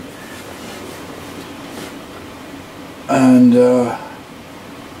music, man. And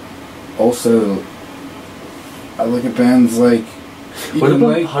also, I look at bands like What even about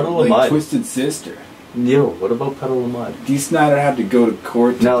like, Puddle of like Mud? Twisted Sister. Yo, what about Puddle of Mud? Dee Snider had to go to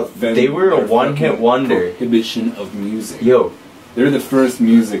court to Now, defend they were a their one-hit fucking wonder. prohibition of music. Yo, They're the first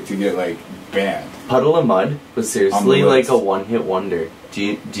music to get like banned. Puddle of Mud was On seriously the like list. a one-hit wonder. Do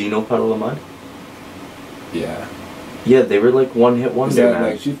you know Puddle of Mud? Yeah. Yeah, they were like one-hit Is wonder, that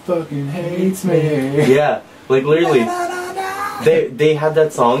man. like she fucking hates me? Yeah, like literally, they had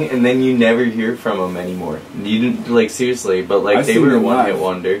that song and then you never hear from them anymore. You didn't like seriously, but like I they seen were a them one-hit live.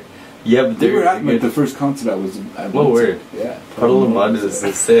 wonder. Yeah, but They they were at like, good. the first concert I was at. Whoa, word. Yeah. Puddle of Mud is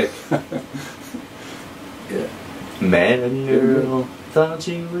sick. Yeah. Man and girl thought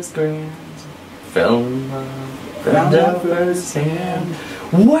she was grand, fell in love, found out firsthand.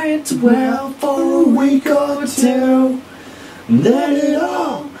 Went well for a week or two, then it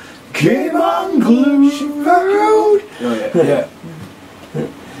all came unglued. She rode, Oh yeah. Yeah.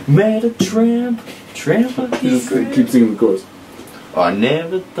 met a tramp Just keep singing the chorus. I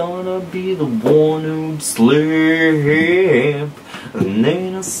never thought I'd be the one who'd slip. And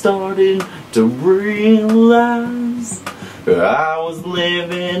then I started to realize I was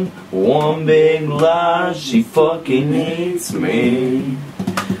living one big lie. She fucking hates me.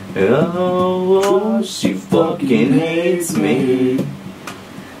 Oh, she fucking hates me.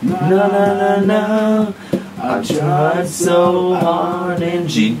 Na na na na. I tried so hard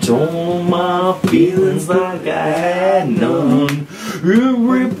and she told my feelings like I had none. It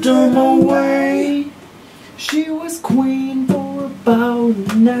ripped them away. She was queen for about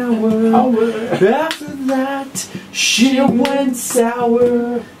an hour. After that, she went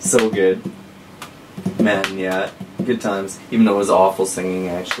sour. So good. Man, yeah. Good times. Even though it was awful singing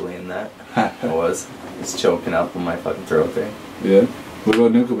actually in that. It was. It's choking up on my fucking throat there. Yeah. What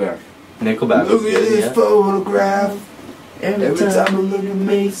about Nickelback? Nickelback was good, yeah. photograph. Every time I look, it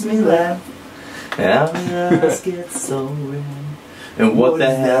makes me laugh. And my eyes get so red. And what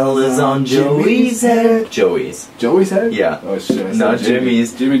the hell is on Joey's head? Joey's. Joey's head? Yeah. Oh shit. I Not said Jimmy.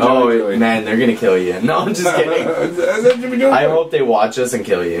 Jimmy's. Jimmy, oh, Joey. man, they're gonna kill you. No, I'm just kidding. I said Jimmy Joey. I hope they watch us and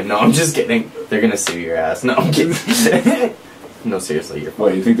kill you. No, I'm just kidding. They're gonna sue your ass. No, I'm kidding. No, seriously, you're fine.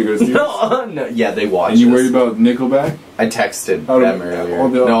 What, you think they're gonna steal? No, no, yeah, they watched. And you this. worried about Nickelback? I texted Out of them earlier. all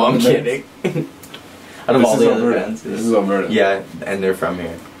the- No, all I'm the kidding. Out of This all is the other Alberta. bands. This is Alberta. Yeah, and they're from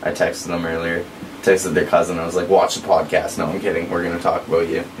here. I texted them earlier. Texted their cousin. I was like, watch the podcast. No, I'm kidding. We're going to talk about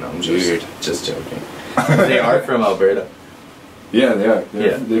you. No, I'm just joking. They are from Alberta. Yeah, they are.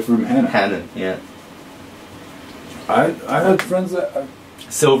 Yeah. They're from Hannon. Hannon, yeah. I had friends that...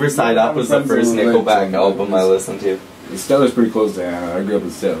 Silver Side Up was the first Nickelback album I listened to. Stellar's pretty close to Hannon. I grew up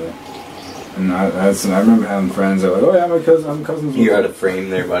in Stellar. And I remember having friends that were like, oh yeah, I'm cousins with You're out of frame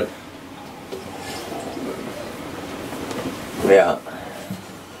there, bud. Yeah.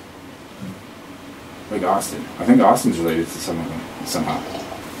 Like Austin. I think Austin's related to some of them, somehow.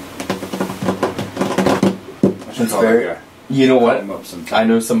 I should That's call fair. that guy. You know what? Call him up sometime. I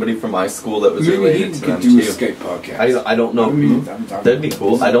know somebody from my school that was Maybe related he to could them do a too. skate podcast. I don't know who. That'd be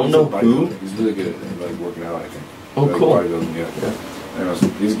cool. I don't know who. He's really good at like working out, I think. Oh, like, cool. Bodybuilding, yeah. Anyways,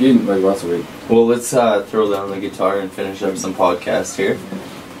 he's getting like lots of weight. Well, let's throw down the guitar and finish up some podcasts here.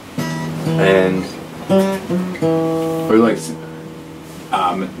 And Or like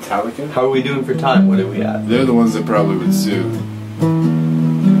Metallica. how are we doing for time? What are we at? They're the ones that probably would sue.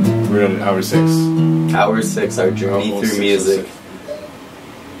 We're at hour 6. Hour 6, our journey Almost through music.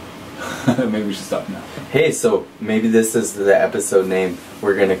 6:06. Maybe we should stop now. Hey, so maybe this is the episode name.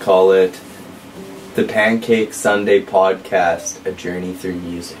 We're gonna call it the Pancakes Sunday Podcast: A Journey Through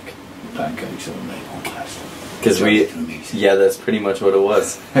Music. Pancakes on the podcast. Because yeah, that's pretty much what it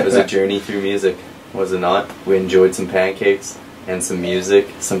was. It was a journey through music, was it not? We enjoyed some pancakes and some music,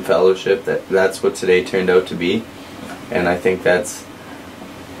 some fellowship. That's what today turned out to be, and I think that's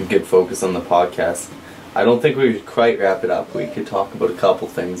a good focus on the podcast. I don't think we could quite wrap it up. We could talk about a couple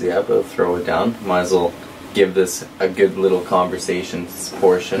things, yeah, but throw it down. Might as well give this a good little conversation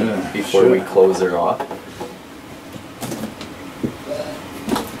portion before we close her off.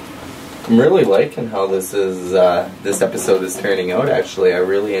 I'm really liking how this episode is turning out. Actually, I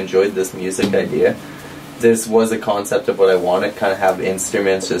really enjoyed this music idea. This was a concept of what I wanted, kind of have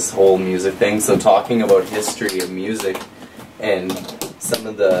instruments, this whole music thing. So talking about history of music and some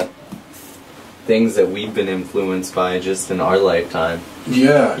of the things that we've been influenced by just in our lifetime.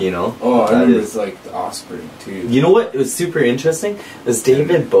 Yeah. You know? Oh, I remember it's like the Offspring too. You know what was super interesting? Was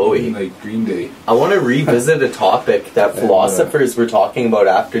David Bowie. Like Green Day. I want to revisit a topic that philosophers were talking about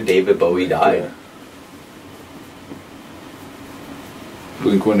after David Bowie died. Yeah.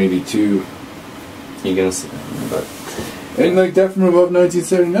 Blink 182. You're gonna see that. And like that from above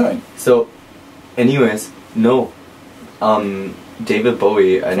 1979. So, anyways, no. David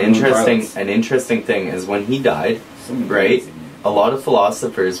Bowie, an interesting thing is when he died, right? A lot of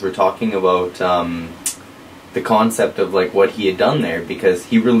philosophers were talking about the concept of like what he had done there, because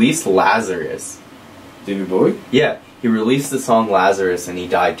he released Lazarus. David Bowie? Yeah, he released the song Lazarus and he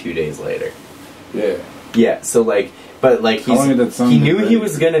died 2 days later. Yeah. Yeah, so like, but like he knew he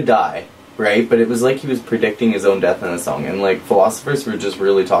was gonna die, right? But it was like he was predicting his own death in the song, and like philosophers were just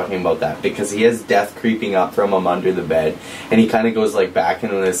really talking about that because he has death creeping up from him under the bed, and he kind of goes like back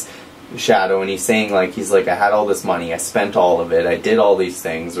into this shadow, and he's saying like, he's like, I had all this money, I spent all of it, I did all these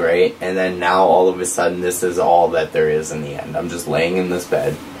things, right? And then now all of a sudden this is all that there is in the end. I'm just laying in this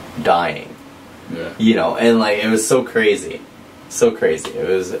bed, dying. Yeah. You know, and like it was so crazy. So crazy.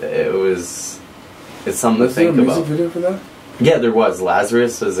 It's something to think about. Was there a music video for that? Yeah, there was.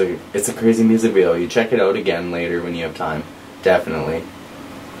 Lazarus is it's a crazy music video. You check it out again later when you have time. Definitely.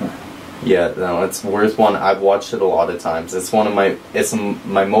 Yeah, no, it's worth one. I've watched it a lot of times. It's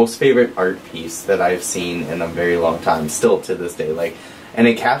my most favorite art piece that I've seen in a very long time, still to this day. Like, and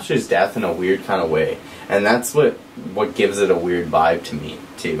it captures death in a weird kind of way, and that's what gives it a weird vibe to me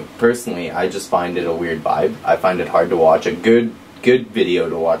too. Personally, I just find it a weird vibe. I find it hard to watch. A good video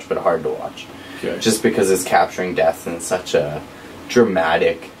to watch, but hard to watch. Okay. Just because it's capturing death in such a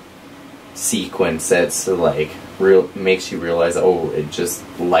dramatic sequence that's like makes you realize, oh,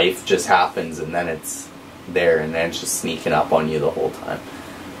 life just happens, and then it's there, and then it's just sneaking up on you the whole time.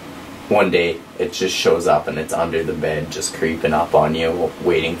 One day it just shows up and it's under the bed, just creeping up on you,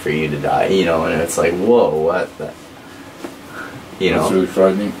 waiting for you to die, you know, and it's like, whoa, what the, you know. It's really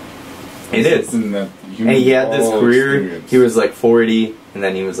frightening. It is. And he had this career, experience. He was like 40, and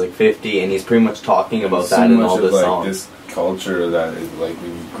then he was like 50, and he's pretty much talking about that in all the songs. This culture that is like we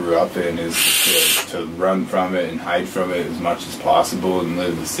grew up in is to run from it and hide from it as much as possible and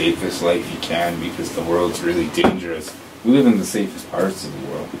live the safest life you can, because the world's really dangerous. We live in the safest parts of the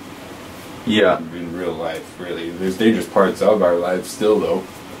world. Yeah. In real life, really. There's dangerous parts of our life still, though.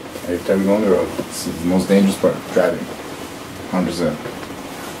 Every time we go on the road, it's the most dangerous part, driving. 100%.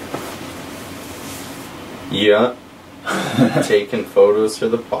 Yeah. Taking photos for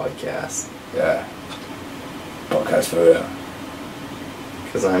the podcast. Yeah. Podcast photo.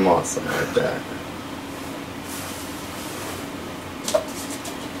 Because I'm awesome like that.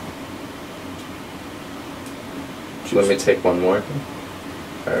 Let me take one more.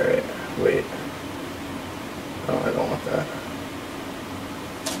 Alright, wait. Oh, I don't want that.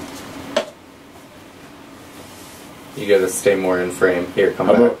 You gotta stay more in frame. Here, come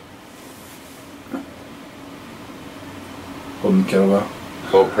back. Holding the kettlebell.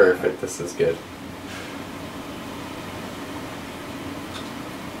 Oh, perfect. This is good.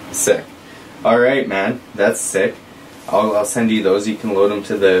 Sick. Alright, man. That's sick. I'll send you those. You can load them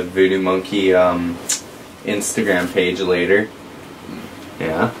to the Voodoo Monkey Instagram page later.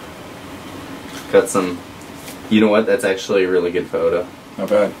 Yeah. Got some... You know what? That's actually a really good photo. Not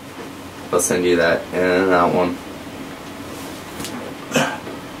bad. I'll send you that and that one.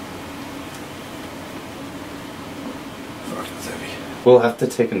 Fuck, that's heavy. We'll have to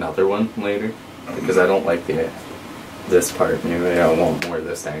take another one later because I don't like this part. Maybe I want more of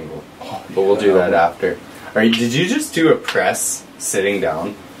this angle. Oh, But we'll do that after. Alright, did you just do a press sitting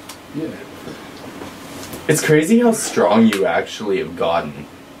down? Yeah. It's crazy how strong you actually have gotten.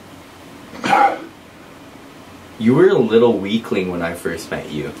 You were a little weakling when I first met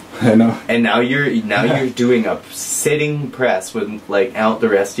you. I know. And now you're doing a sitting press with like out the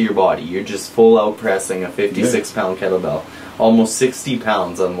rest of your body. You're just full out pressing a 56-pound kettlebell. Almost 60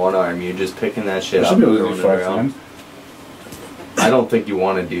 pounds on one arm. You're just picking that shit I up should be and able to throwing do it 5 around. times. I don't think you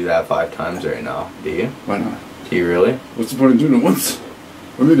want to do that 5 times right now, do you? Why not? Do you really? What's the point of doing it once?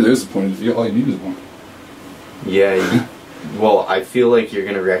 Or maybe there's a point. All you need is one. Yeah. Well, I feel like you're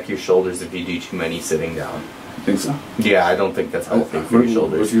gonna wreck your shoulders if you do too many sitting down. You think so? Yeah, I don't think that's healthy for your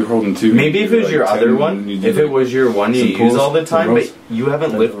shoulders. If you're holding 2, Maybe if it was like your 10, other one, if it was your one you use all the time, but you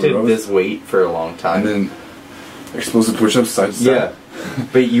haven't lifted this weight for a long time. And then explosive push-ups side to side. Yeah,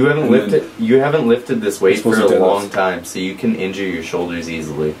 but you haven't lifted this weight for a Explosive long deadlifts. time, so you can injure your shoulders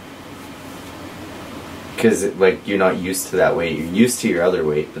easily. Because like you're not used to that weight, you're used to your other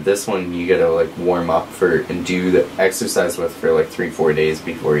weight, but this one you gotta like warm up for and do the exercise with for like 3-4 days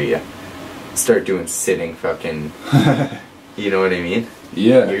before you start doing sitting fucking. You know what I mean?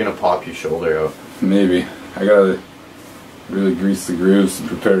 Yeah. You're gonna pop your shoulder out. Maybe. I gotta really grease the grooves and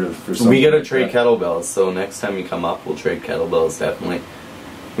prepare for something. We gotta like trade that. kettlebells, so next time you come up, we'll trade kettlebells, definitely.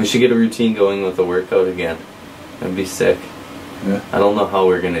 We should get a routine going with the workout again. That'd be sick. Yeah. I don't know how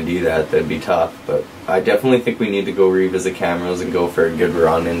we're gonna do that, that'd be tough, but I definitely think we need to go revisit cameras and go for a good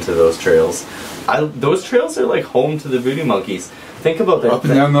run into those trails. Those trails are like home to the Voodoo Monkeys. Think about that. Up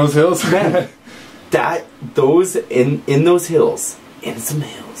and down those hills? Man, those in those hills, in some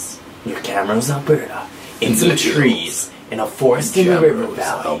hills, near Camrose, Alberta, in some trees, in a forest in the river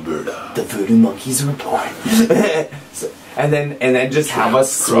valley, Alberta. the Voodoo Monkeys were born. and then just have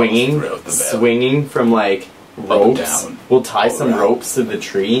us swinging from like ropes. down, We'll tie all some around. ropes to the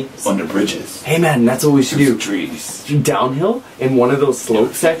tree. Under bridges. Hey man, that's what we should do. Trees. Downhill in one of those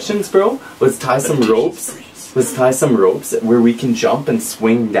slope sections, bro. Let's tie some ropes. Let's tie some ropes where we can jump and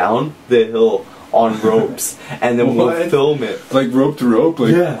swing down the hill on ropes, and then we'll What? film it. Like rope to rope?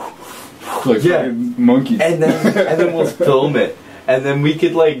 Like, like Yeah. fucking monkeys. And then we'll film it, and then we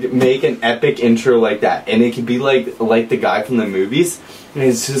could like make an epic intro like that, and it could be like the guy from the movies. And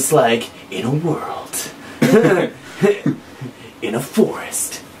it's just like in a world, in a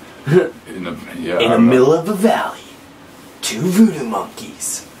forest, in the, yeah, in the middle of a valley, 2 voodoo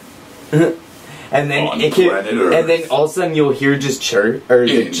monkeys. And then On it can, planet Earth. and then all of a sudden you'll hear just the In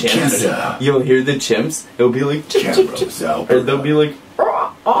chimps. Canada. You'll hear the chimps. It'll be like chip, chip, chip. Camrose, Alberta. Or they'll be like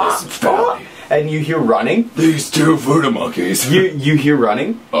Valley. and you hear running. These 2 voodoo monkeys. You hear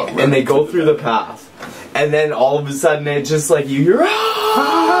running, Oh, and they running go to through the the path, and then all of a sudden it just like you hear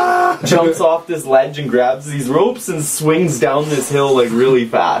jumps off this ledge and grabs these ropes and swings down this hill like really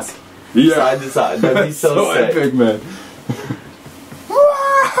fast, Yeah. side to side. That'd be so sick. epic, man.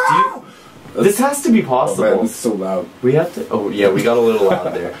 This has to be Oh possible. man, this is so loud. We have to. Oh yeah, we got a little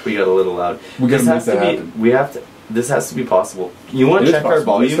loud there. We got a little loud. We gotta This make has to that be. happen. We have to. This has to be possible. You want It to is check our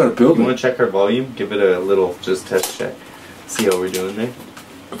possible. We volume? just gotta build You it. want to check our volume? Give it a little just test check. See how we're doing there.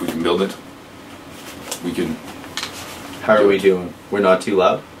 If we can build it, we can. How are we doing? We're not too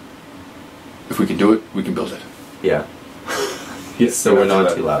loud. If we can do it, we can build it. Yeah. Yes. So we're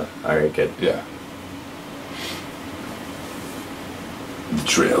not too loud. All right, good. Yeah. The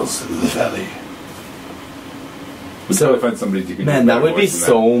trails of the valley. We So- gotta find somebody who can. Man, do a that better would be voice than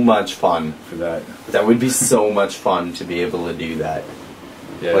so much fun. that for that. That would be so much fun to be able to do that.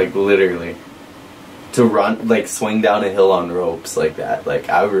 Yeah. Like literally. To run, like swing down a hill on ropes like that. Like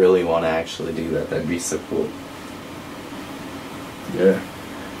I really want to actually do that. That'd be so cool. Yeah.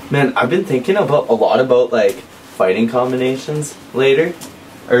 Man, I've been thinking about a lot about like fighting combinations lately,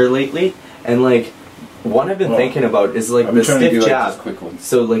 and like one I've been thinking about is like the stiff jab.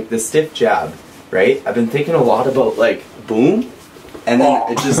 So like the stiff jab, right? I've been thinking a lot about like boom, and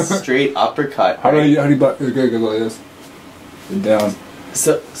then it just straight uppercut. How do you block the guy go like this? And down.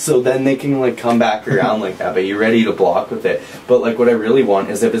 So then they can like come back around like that, but you're ready to block with it. But like what I really want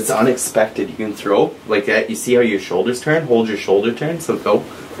is if it's unexpected, you can throw like that. You see how your shoulders turn? Hold your shoulder turn. So go.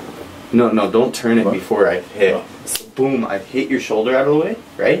 No, don't turn it before I hit. So boom, I hit your shoulder out of the way,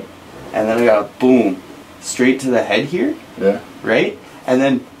 right? And then I got a boom, straight to the head here. Yeah. Right? And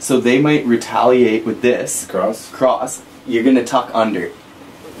then so they might retaliate with this cross. You're gonna tuck under.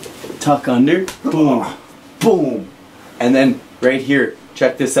 Tuck under. Boom, boom, and then right here.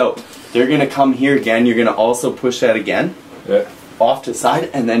 Check this out. They're gonna come here again. You're gonna also push that again. Yeah. Off to the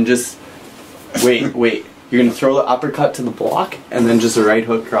side, and then just wait. You're gonna throw the uppercut to the block, and then just a right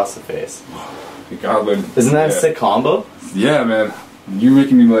hook across the face. Isn't that a sick combo? Yeah, man. You're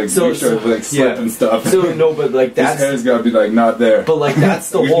making me like slip and stuff. So no, but like that's his head's gotta be like not there. But like that's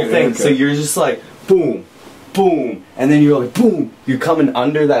the whole thing. So you're just like boom, boom, and then you're like boom. You're coming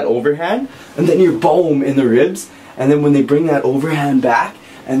under that overhand, and then you're boom in the ribs. And then when they bring that overhand back,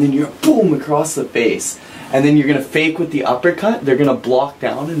 and then you're boom across the face. And then you're going to fake with the uppercut, they're going to block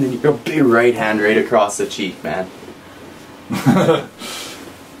down, and then you're going to big right hand right across the cheek, man.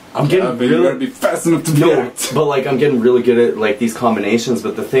 I'm getting really... You gotta be fast enough to react. But like I'm getting really good at like these combinations,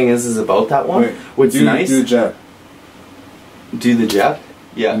 but the thing is about that one, what's nice... Do the jab. Do the jab?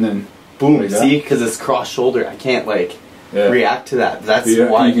 Yeah. And then... Boom, like see? Because it's cross shoulder, I can't like... react to that. That's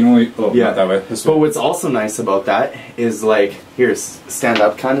why you can only not that way. But what's also nice about that is like stand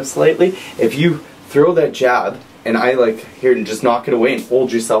up kind of slightly. If you throw that jab and I like here and just knock it away and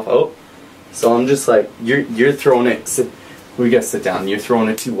hold yourself out. So I'm just like you're throwing it. We gotta sit down. You're throwing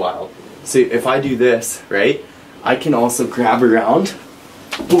it too wild. So if I do this right, I can also grab around,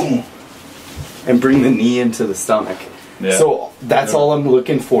 boom, and bring the knee into the stomach. Yeah. So that's all I'm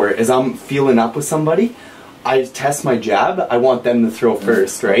looking for is I'm feeling up with somebody. I test my jab, I want them to throw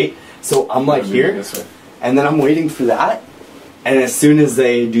first, right? So I'm like here, and then I'm waiting for that, and as soon as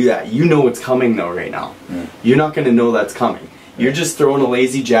they do that, you know it's coming though right now. Yeah. You're not going to know that's coming. You're just throwing a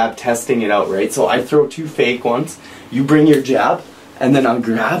lazy jab, testing it out, right? So I throw 2 fake ones, you bring your jab, and then I'll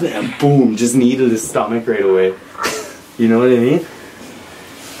grab it, and boom, just knee to the stomach right away. You know what I mean?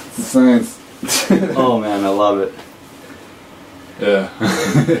 It's science. Oh man, I love it.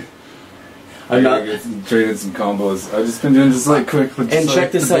 Yeah. I'm not traded some combos. I've just been doing just like quick. And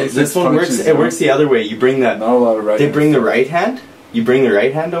check this out. This one works. It works the other way. You bring that. Not a lot of right. They bring the right hand. You bring the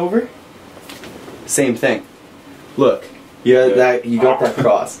right hand over. Same thing. Look, that you got that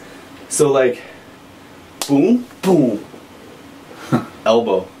cross. So like, boom, boom,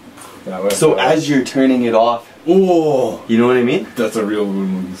 elbow. That way. So as you're turning it off, oh, you know what I mean? That's a real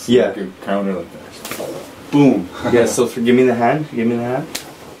one. Yeah. Like a counter like that. Boom. Yeah. So give me the hand. Give me the hand.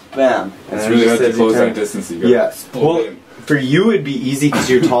 Bam. And it's really hard to close that distance. Well, for you it'd be easy because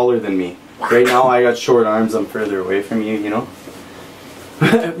you're taller than me. Right now I got short arms, I'm further away from you, you know?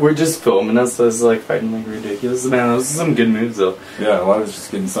 We're just filming us, so it's like fighting like ridiculous. Man, those are some good moves though. Yeah, a lot of just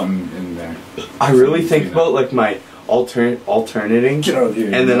getting something in there. I really think about like my alternating. Get out of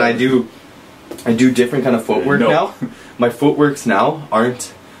here. And then I do different kind of footwork now. My footworks now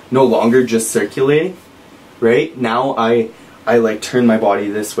aren't no longer just circulating. Right? Now I like turn my body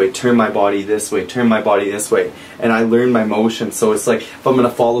this way, turn my body this way, turn my body this way, and I learn my motion. So it's like if I'm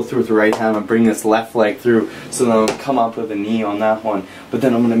gonna follow through with the right hand, I'm bring this left leg through, so then I'll come up with a knee on that one, but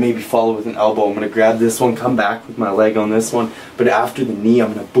then I'm gonna maybe follow with an elbow. I'm gonna grab this one, come back with my leg on this one, but after the knee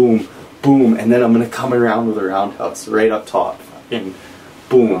I'm gonna boom, boom, and then I'm gonna come around with a roundhouse right up top, fucking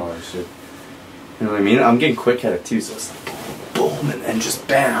boom. Oh shit. You know what I mean? I'm getting quick at it too, so it's like boom, boom, and then just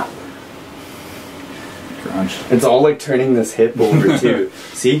bam. Crunch. It's all like turning this hip over too.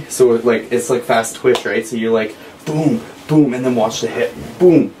 See? So it's like fast twitch, right? So you're like boom, boom, and then watch the hip.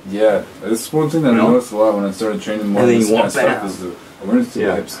 Boom. Yeah. That's one thing that I noticed a lot when I started training more. And then this you kind want of stuff is the awareness to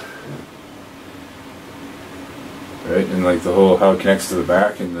the hips. Right? And like the whole how it connects to the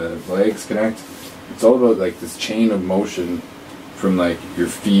back and the legs connect. It's all about like this chain of motion from like your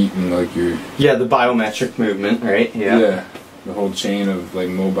feet and like your the biometric movement, right? Yeah. The whole chain of like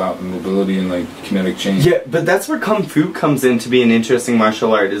mobility and like kinetic chain. Yeah, but that's where Kung Fu comes in to be an interesting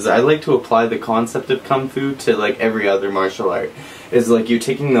martial art. Is I like to apply the concept of Kung Fu to like every other martial art. Is like you're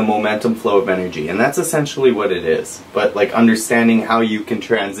taking the momentum flow of energy, and that's essentially what it is. But like understanding how you can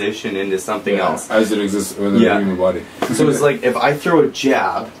transition into something else as it exists within the human body. So it's like if I throw a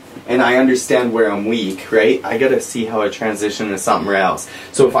jab, and I understand where I'm weak, right? I gotta see how I transition to something else.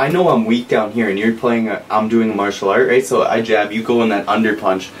 So if I know I'm weak down here and you're I'm doing a martial art, right? So I jab, you go in that under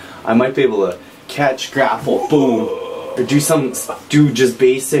punch, I might be able to catch, grapple, boom, or do just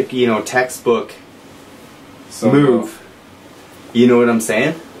basic, you know, textbook move. You know what I'm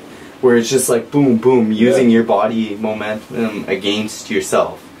saying? Where it's just like boom, boom, using your body momentum against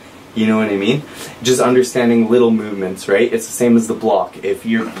yourself. You know what I mean? Just understanding little movements, right? It's the same as the block. If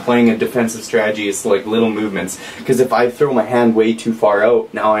you're playing a defensive strategy, it's like little movements. Because if I throw my hand way too far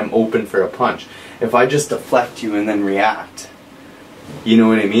out, now I'm open for a punch. If I just deflect you and then react, you know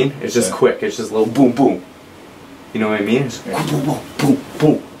what I mean? It's just quick. It's just a little boom, boom. You know what I mean? It's boom, boom, boom, boom,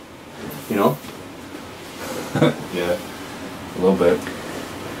 boom. You know? Yeah, a little bit.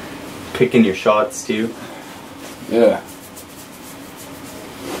 Picking your shots too. Yeah.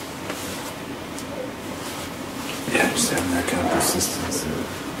 Yeah, just having that kind of persistence.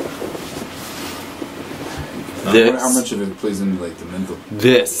 How much of it plays into like the mental?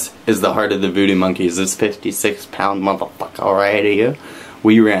 This is the heart of the Voodoo Monkeys. This 56-pound motherfucker right here.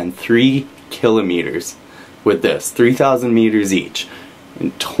 We ran 3 kilometers with this, 3,000 meters each,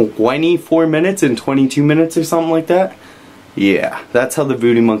 in 24 minutes and 22 minutes or something like that. Yeah, that's how the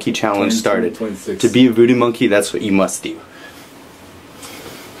Voodoo Monkey Challenge started. 26. To be a Voodoo Monkey, that's what you must do.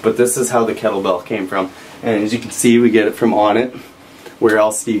 But this is how the kettlebell came from. And as you can see, we get it from On It. Where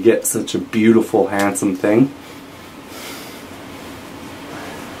else do you get such a beautiful, handsome thing?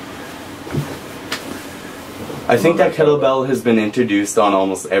 I think that kettlebell has been introduced on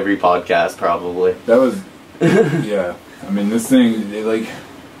almost every podcast, probably. That was, yeah. I mean, this thing,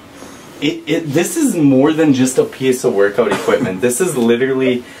 this is more than just a piece of workout equipment. This has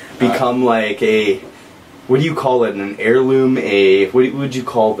literally become like a, what do you call it? An heirloom? What would you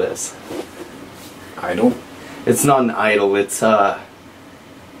call this? Idol? It's not an idol. It's I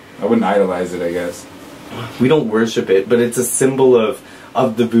wouldn't idolize it, I guess. We don't worship it, but it's a symbol of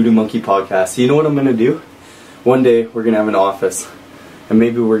the Voodoo Monkey podcast. You know what I'm gonna do? One day we're gonna have an office, and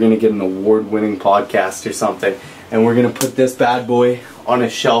maybe we're gonna get an award-winning podcast or something, and we're gonna put this bad boy on a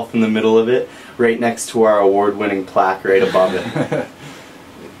shelf in the middle of it, right next to our award-winning plaque right above it.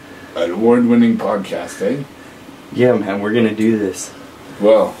 An award-winning podcast, eh? Yeah, man, we're gonna do this.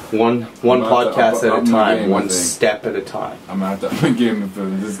 Well, one podcast at a time, one step at a time. I'm gonna have to up my game if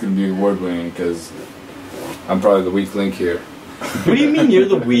this is gonna be award-winning, because I'm probably the weak link here. What do you mean you're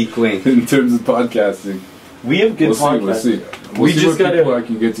the weak link? In terms of podcasting. We have good podcasts. We'll see. We just gotta. I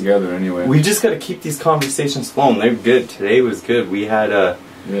can get together anyway. We just gotta keep these conversations flowing. They're good. Today was good. We had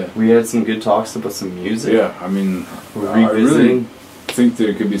we had some good talks about some music. Yeah, I mean, we're revisiting. I really think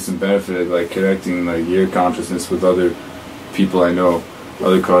there could be some benefit, like connecting like your consciousness with other people I know,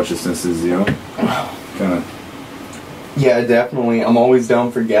 other consciousnesses. You know, kind of. Yeah, definitely. I'm always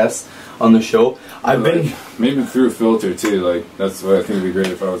down for guests on the show. I've been maybe through a filter too. Like that's what I think would be great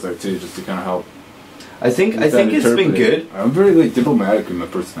if I was there too, just to kind of help. I think it's been good. I'm very like diplomatic in my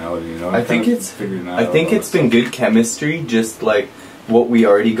personality, you know. I think it's been good chemistry, just like what we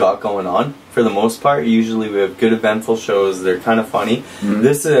already got going on. For the most part, usually we have good eventful shows. They're kind of funny. Mm-hmm.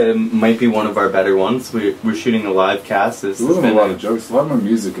 This might be one of our better ones. We're shooting a live cast. There's a lot of jokes, a lot more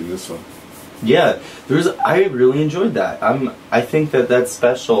music in this one. Yeah, I really enjoyed that. I think that's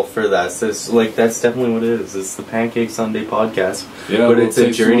special for that. So it's like that's definitely what it is. It's the Pancakes Sunday podcast, yeah, but it's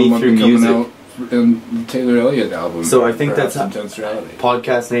a journey through music. And Taylor Elliott album. So I think that's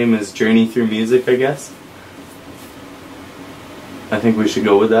podcast name is Journey Through Music, I guess. I think we should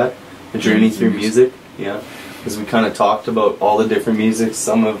go with that. A Journey Through Music, yeah. Because we kind of talked about all the different music,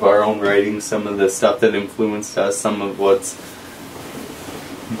 some of our own writing, some of the stuff that influenced us, some of what's...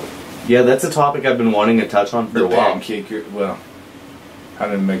 Yeah, that's a topic I've been wanting to touch on for a while. Pancake, well, how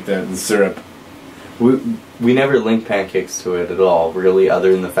to make that, the syrup. We never linked pancakes to it at all, really,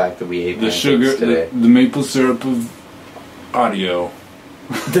 other than the fact that we ate pancakes sugar, today. The maple syrup of audio.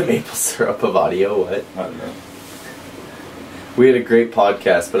 The maple syrup of audio, what? I don't know. We had a great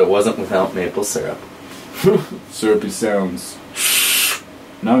podcast, but it wasn't without maple syrup. Syrupy sounds.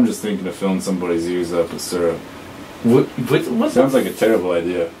 Now I'm just thinking of filling somebody's ears up with syrup. What sounds like a terrible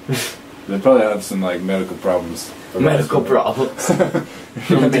idea. They probably have some like medical problems. Medical problems.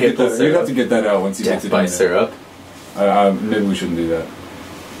 You'd have to get that out once you get to by syrup. Maybe we shouldn't do that.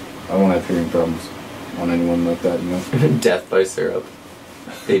 I won't have hearing problems on anyone like that, you know. Death by syrup.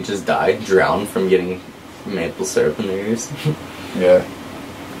 They just die, drown from getting maple syrup in their ears. Yeah.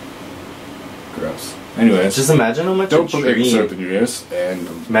 Gross. Anyways, just imagine how much don't put maple syrup in your ears, and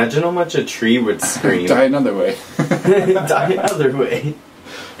imagine how much a tree would scream. Die another way. Die another way.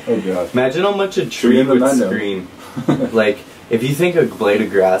 Oh god. Imagine how much a tree would scream. Like if you think a blade of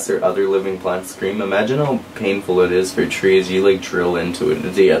grass or other living plants scream, imagine how painful it is for trees. You like drill into it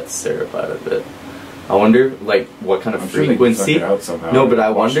to get the syrup out of it. I wonder, like, what kind of frequency. No, but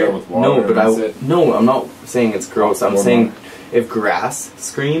I wonder. No, I'm not saying it's gross. I'm saying if grass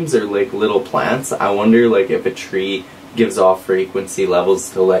screams or like little plants, I wonder like if a tree gives off frequency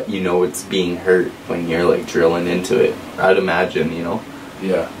levels to let you know it's being hurt when you're like drilling into it. I'd imagine, you know.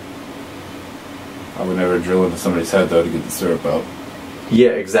 Yeah. I would never drill into somebody's head though to get the syrup out. Yeah,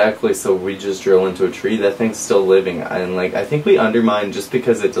 exactly. So we just drill into a tree. That thing's still living, and like I think we undermine just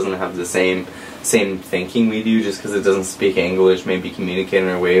because it doesn't have the same thinking we do, just because it doesn't speak English, maybe communicate in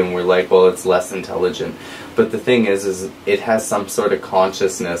a way, and we're like, well, it's less intelligent. But the thing is it has some sort of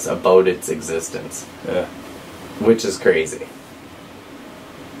consciousness about its existence. Yeah. Which is crazy.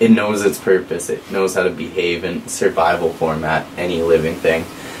 It knows its purpose. It knows how to behave in survival format, any living thing.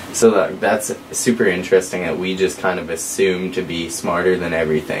 So that's super interesting that we just kind of assume to be smarter than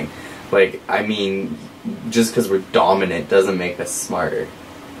everything. Like, I mean, just because we're dominant doesn't make us smarter.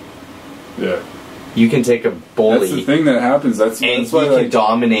 Yeah. You can take a bully. That's the thing that happens. That's why you can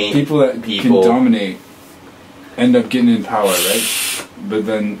dominate people that can dominate end up getting in power, right? But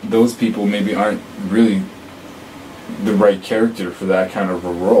then those people maybe aren't really the right character for that kind of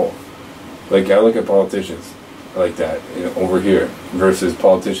a role. Like, I look at politicians like that, you know, over here versus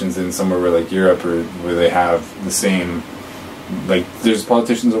politicians in somewhere where like Europe or where they have the same, like there's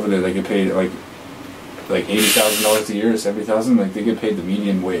politicians over there that get paid like $80,000 a year or $70,000, like they get paid the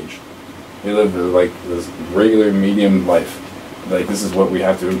median wage. They live like this regular medium life. Like, this is what we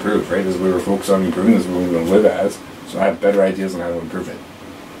have to improve, right? This is what we're focused on improving. This is what we're going to live as. So I have better ideas on how to improve it.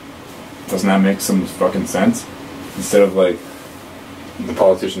 Doesn't that make some fucking sense? Instead of like the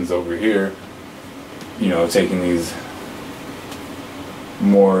politicians over here, you know, taking these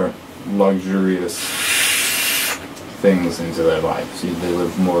more luxurious things into their lives. They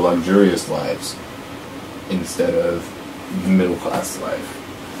live more luxurious lives instead of the middle class life.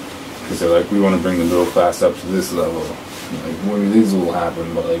 Because they're like, we want to bring the middle class up to this level. Like, maybe these will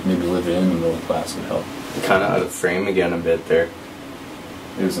happen, but like maybe living in the middle class would help. Kind of out of frame again a bit there.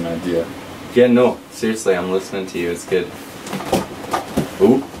 Here's an idea. Yeah, no, seriously, I'm listening to you. It's good.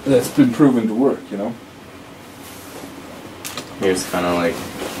 Ooh. That's been proven to work, you know? Here's kind of like,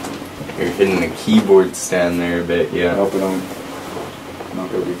 you're hitting the keyboard stand there a bit, yeah. I hope I don't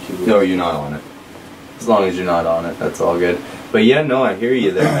knock over your keyboard. No, you're not on it. As long as you're not on it, that's all good. But yeah, no, I hear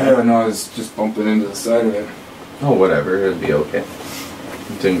you there, man. Yeah, no, I was just bumping into the side of it. Oh, whatever, it'll be okay.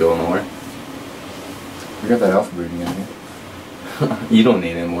 It didn't go nowhere. We got that alpha breeding in here. You don't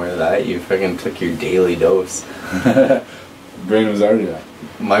need any more of that. You fucking took your daily dose. Brain was already that.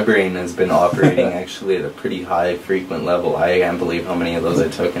 My brain has been operating actually at a pretty high frequent level. I can't believe how many of those I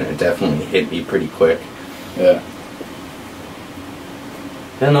took, and it definitely hit me pretty quick. Yeah.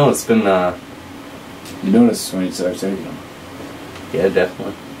 Yeah, no, it's been, You notice when you start taking them. Yeah,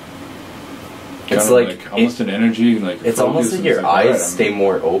 definitely. It's kind of like almost an energy, like it's almost like your eyes stay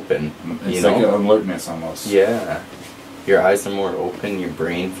more open. It's like an alertness almost. Yeah. Your eyes are more open, your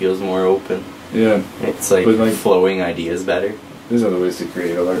brain feels more open. Yeah. It's like flowing ideas better. There's other ways to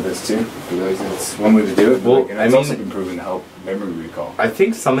create alertness too. Like, it's one way to do it, but well, like, and it's also been proven to help memory recall. I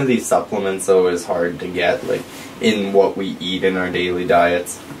think some of these supplements though is hard to get, like in what we eat in our daily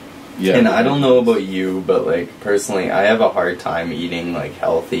diets. Yeah. And I don't know about you, but like personally, I have a hard time eating like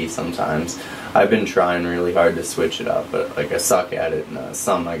healthy sometimes. I've been trying really hard to switch it up, but like I suck at it, and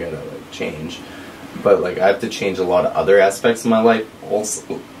some I gotta like change. But like I have to change a lot of other aspects of my life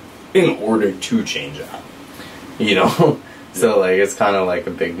also in order to change that. You know? So like it's kind of like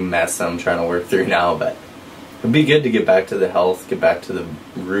a big mess I'm trying to work through now, but it'd be good to get back to the health, get back to the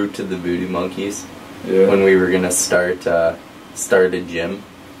root of the Voodoo Monkeys. Yeah. When we were gonna start a gym.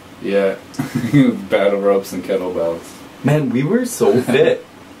 Yeah. Battle ropes and kettlebells. Man, we were so fit.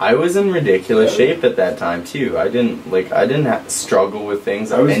 I was in ridiculous shape at that time too. I didn't have to struggle with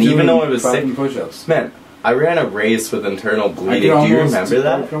things. And even though I was sick, push-ups. Man, I ran a race with internal bleeding. Do you remember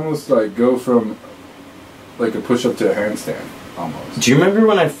that? I could almost like go from like a push-up to a handstand, almost. Do you remember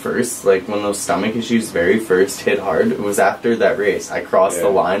when I first, like when those stomach issues very first hit hard? It was after that race. I crossed the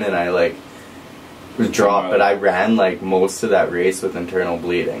line and I like was dropped, but I ran like most of that race with internal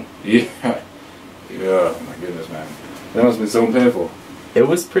bleeding. Yeah. Yeah, my goodness, man. That must have been so painful. It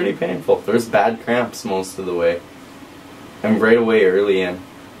was pretty painful. There was bad cramps most of the way. And right away early in.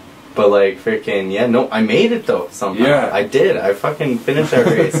 But like freaking, yeah, no, I made it though somehow. Yeah. I did. I fucking finished that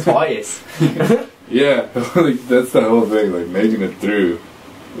race twice. Yeah, like that's the whole thing, like making it through.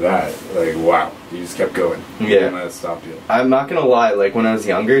 that, like, wow, you just kept going. Yeah. That stopped you. I'm not gonna lie, like when I was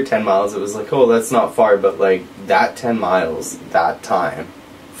younger, 10 miles, it was like, oh, that's not far, but like that 10 miles, that time,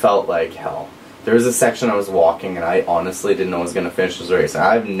 felt like hell. There was a section I was walking and I honestly didn't know I was gonna finish this race.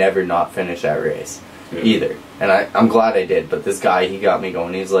 I've never not finished that race, either. And I'm glad I did, but this guy, he got me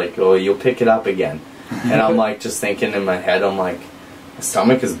going. He's like, oh, you'll pick it up again. And I'm like, just thinking in my head, I'm like, my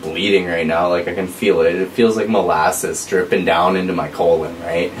stomach is bleeding right now, like I can feel it. It feels like molasses dripping down into my colon,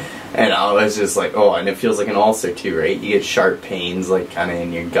 right? And I was just like, oh, and it feels like an ulcer too, right? You get sharp pains, like kind of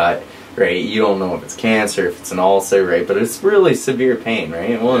in your gut, right? You don't know if it's cancer, if it's an ulcer, right? But it's really severe pain,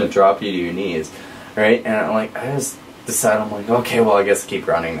 right? It won't drop you to your knees, right? And I'm like, I just decided, I'm like, okay, well, I guess keep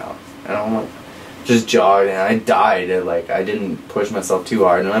running now. And I'm like, just jogged, and I died. I didn't push myself too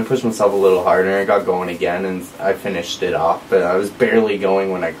hard, and I pushed myself a little harder, and I got going again, and I finished it off. But I was barely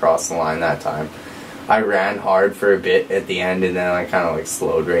going when I crossed the line that time. I ran hard for a bit at the end, and then I kind of like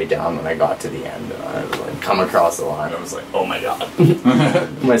slowed right down when I got to the end. And I was like, come across the line. I was like, oh my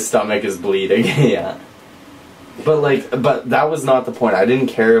god, my stomach is bleeding. Yeah. But that was not the point. I didn't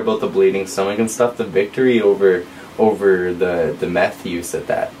care about the bleeding stomach and stuff. The victory over the meth use at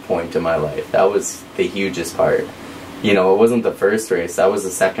that point in my life, that was the hugest part. You know, it wasn't the first race, that was the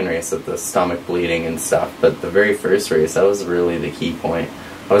second race with the stomach bleeding and stuff, but the very first race, that was really the key point.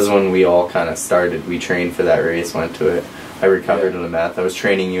 That was when we all kind of started. We trained for that race, went to it. I recovered in the meth. I was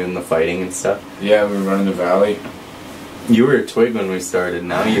training you in the fighting and stuff. Yeah, we were running the valley. You were a twig when we started,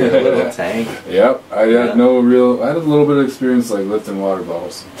 now you're a little tank. Yep, I had I had a little bit of experience like lifting water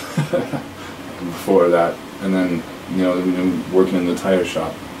bottles before that. And then, you know, working in the tire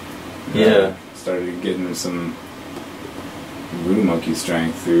shop. Yeah. Started getting some Voodoo monkey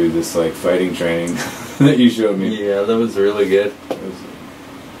strength through this, like, fighting training that you showed me. Yeah, that was really good.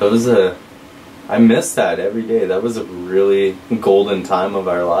 I miss that every day. That was a really golden time of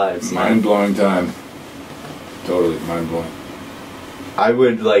our lives. Mind-blowing time. Totally mind-blowing. I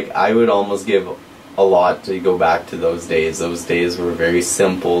would almost give a lot to go back to those days. Those days were very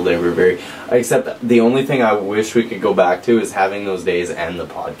simple. They were very... Except the only thing I wish we could go back to is having those days and the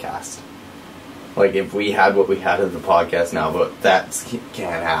podcast. Like, if we had what we had at the podcast now, but that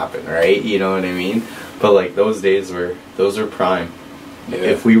can't happen, right? You know what I mean? But, like, those were prime. Yeah.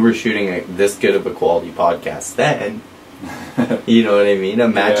 If we were shooting this good of a quality podcast then, you know what I mean?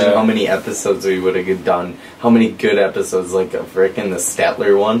 Imagine how many episodes we would have done. How many good episodes, like a frickin' the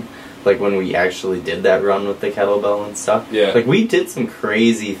Stettler one. Like when we actually did that run with the kettlebell and stuff. Yeah. Like we did some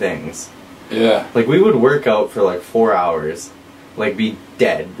crazy things. Yeah. Like we would work out for like 4 hours. Like be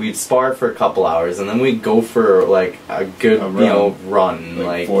dead. We'd spar for a couple hours and then we'd go for like a good, run.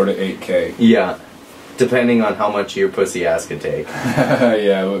 Like 4 to 8K. Yeah. Depending on how much your pussy ass could take.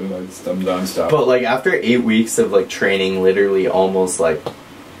 Yeah, I'm non-stop. But like after 8 weeks of like training literally almost like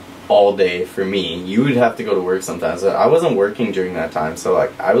all day for me, you would have to go to work sometimes. I wasn't working during that time, so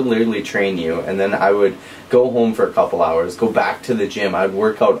like I would literally train you and then I would go home for a couple hours, go back to the gym, I'd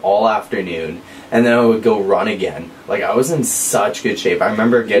work out all afternoon and then I would go run again. Like I was in such good shape. I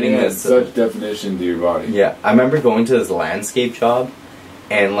remember getting this such definition to your body. Yeah, I remember going to this landscape job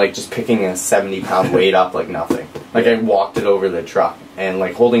and like just picking a 70-pound weight up like nothing. Like I walked it over the truck and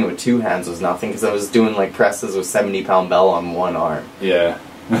like holding it with 2 hands was nothing because I was doing like presses with 70-pound bell on one arm. Yeah.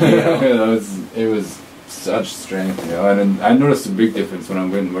 It was such strength, you know, and I noticed a big difference when I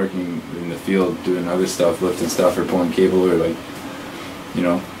went working in the field doing other stuff, lifting stuff or pulling cable or like, you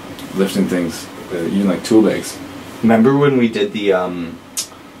know, lifting things, even like tool bags. Remember when we did the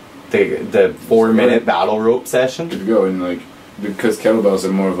 4-minute battle rope session? Good to go, and like because kettlebells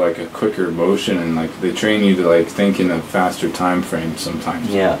are more of like a quicker motion and like they train you to like think in a faster time frame sometimes.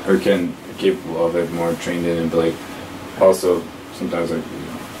 Yeah. Or can capable of it more trained in it, but like also sometimes like.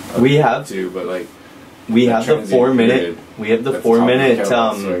 We have too, but like we have the 4-minute. We have the 4-minute.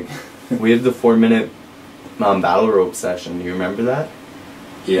 We have the 4-minute battle rope session. Do you remember that?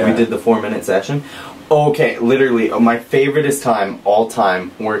 Yeah. We did the 4-minute session. Okay, literally, my favoriteest time all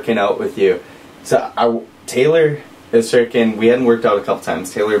time working out with you. So Taylor is freaking. We hadn't worked out a couple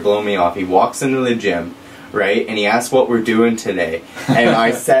times. Taylor blew me off. He walks into the gym. Right, and he asked what we're doing today, and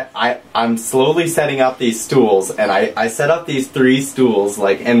I'm slowly setting up these stools, and I set up these 3 stools,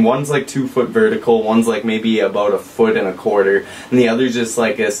 like, and one's like 2 foot vertical, one's like maybe about 1.25 foot, and the other's just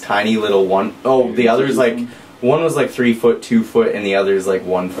like this tiny little one. Oh, the other's like one was like 3 foot, 2 foot, and the other's like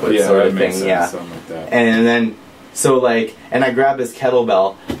 1 foot sort of thing. Yeah, something like that. And then so like, and I grab his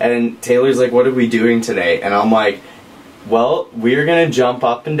kettlebell, and Taylor's like, "What are we doing today?" And I'm like, well, we're going to jump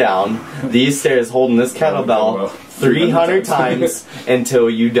up and down these stairs holding this kettlebell 300 times until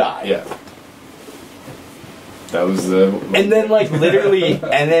you die. Yeah. That was the... And then, like, literally,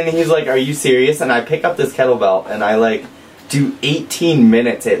 and then he's like, are you serious? And I pick up this kettlebell, and I, like, do 18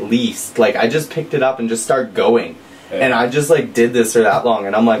 minutes at least. Like, I just picked it up and just start going. Yeah. And I just, like, did this for that long.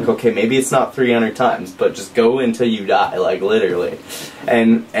 And I'm like, okay, maybe it's not 300 times, but just go until you die, like, literally.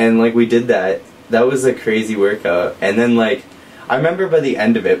 And like, we did that. That was a crazy workout. And then, like, I remember by the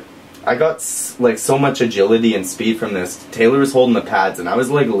end of it, I got, like, so much agility and speed from this. Taylor was holding the pads, and I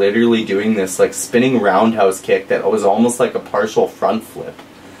was, like, literally doing this, like, spinning roundhouse kick that was almost like a partial front flip.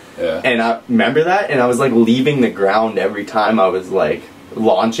 Yeah. And I remember that, and I was, like, leaving the ground every time I was, like,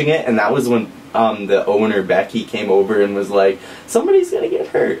 launching it, and that was when the owner, Becky, came over and was like, somebody's gonna get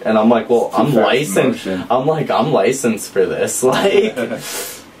hurt. And I'm like, well, I'm licensed. I'm like, I'm licensed for this. Like...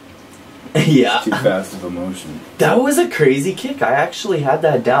 Yeah. Too fast of a motion. That was a crazy kick. I actually had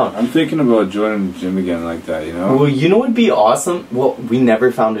that down. I'm thinking about joining the gym again like that, you know? Well, you know what would be awesome? Well, we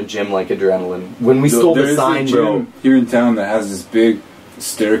never found a gym like Adrenaline. When we stole the sign, bro. Here in town that has this big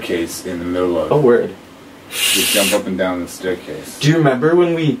staircase in the middle of it. Oh, word. You jump up and down the staircase. Do you remember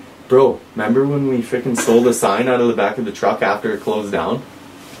when we... Bro, remember when we freaking stole the sign out of the back of the truck after it closed down?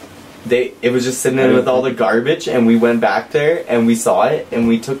 It was just sitting in with all the garbage, and we went back there, and we saw it, and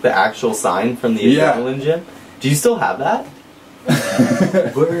we took the actual sign from the Adrenaline gym. Do you still have that?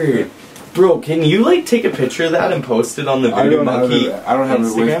 Word. Bro, can you, like, take a picture of that and post it on the Voodoo Monkey I don't have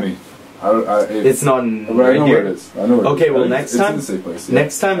Instagram? it with me. It's not right I know here. where it is. I know where okay, it is. well, next time, it's in the same place,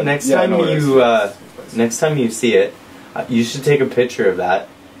 next time you see it, you should take a picture of that.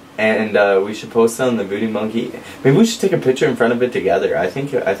 And we should post it on the Voodoo Monkey. Maybe we should take a picture in front of it together. I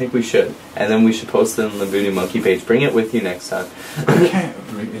think we should. And then we should post it on the Voodoo Monkey page. Bring it with you next time. I can't.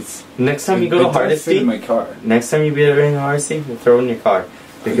 Next time you go to Hardesty. In my car. Next time you be in Hardesty, throw it in your car.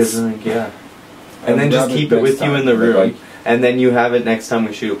 Because yeah. And then just keep it with you in the room. And then you have it next time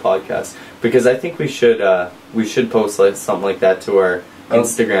we shoot a podcast. Because I think we should post like something like that to our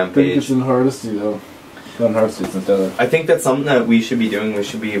Instagram page. I think it's in Hardesty though. I think that's something that we should be doing. We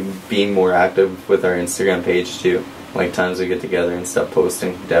should be being more active with our Instagram page too. Like times we get together and stuff,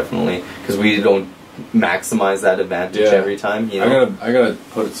 posting definitely, because we don't maximize that advantage every time. You know? I gotta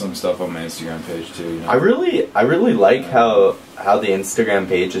put some stuff on my Instagram page too. You know? I really like how the Instagram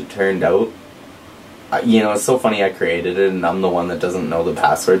page had turned out. You know, it's so funny. I created it, and I'm the one that doesn't know the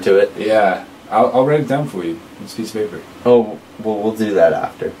password to it. Yeah, I'll write it down for you. It's a piece of paper. Oh, well, we'll do that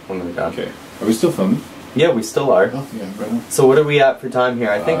after when we're done. Okay. Are we still filming? Yeah, we still are. Oh, yeah, right. So what are we at for time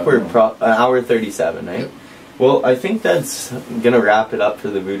here? I think we're an hour 37, right? Yep. Well, I think that's going to wrap it up for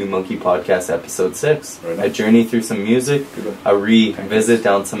the Voodoo Monkey Podcast episode 6. Right. A journey through some music, a revisit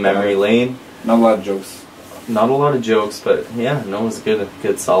down some memory lane. Not a lot of jokes. Not a lot of jokes, but yeah, no, it was a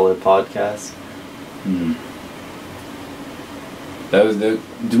good solid podcast. Mm-hmm. That was did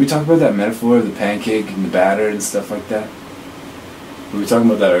we talk about that metaphor of the pancake and the batter and stuff like that? We were talking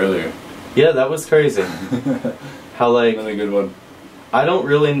about that earlier. Yeah, that was crazy. How like another good one. I don't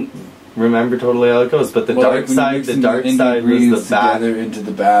really remember totally how it goes, but the dark side was the batter into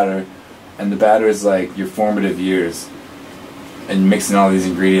the batter, and the batter is like your formative years, and mixing all these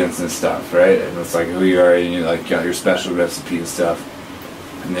ingredients and stuff, right? And it's like who you are, and you like got your special recipe and stuff,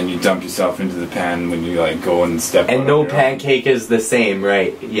 and then you dump yourself into the pan when you like go and step. And no pancake is the same,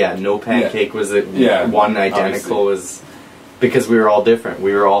 right? Yeah, no pancake was it. Yeah, one identical was. Because we were all different.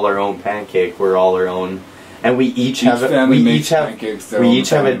 We were all our own pancake. We're all our own, and we each have a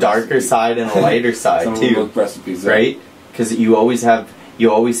darker side and a lighter side too. Recipes, right? Because you always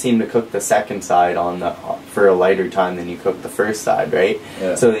seem to cook the second side for a lighter time than you cook the first side, right?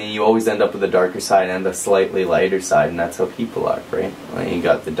 Yeah. So then you always end up with a darker side and a slightly lighter side, and that's how people are, right? Like you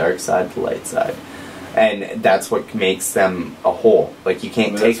got the dark side, the light side. And that's what makes them a whole. Like you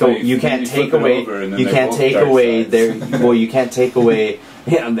can't take away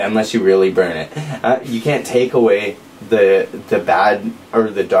unless you really burn it. You can't take away the bad or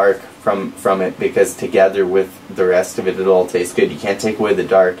the dark from it, because together with the rest of it, it all tastes good. You can't take away the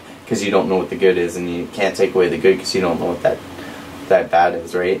dark because you don't know what the good is, and you can't take away the good because you don't know what that bad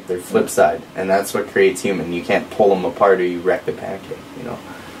is. Right? They're flip side, and that's what creates human. You can't pull them apart or you wreck the pancake. You know.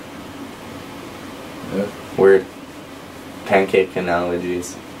 Yeah. Weird pancake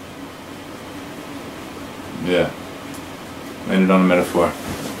analogies. Yeah. Ended on a metaphor.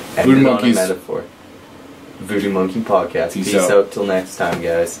 Voodoo Monkey Podcast. Peace out till next time,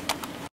 guys.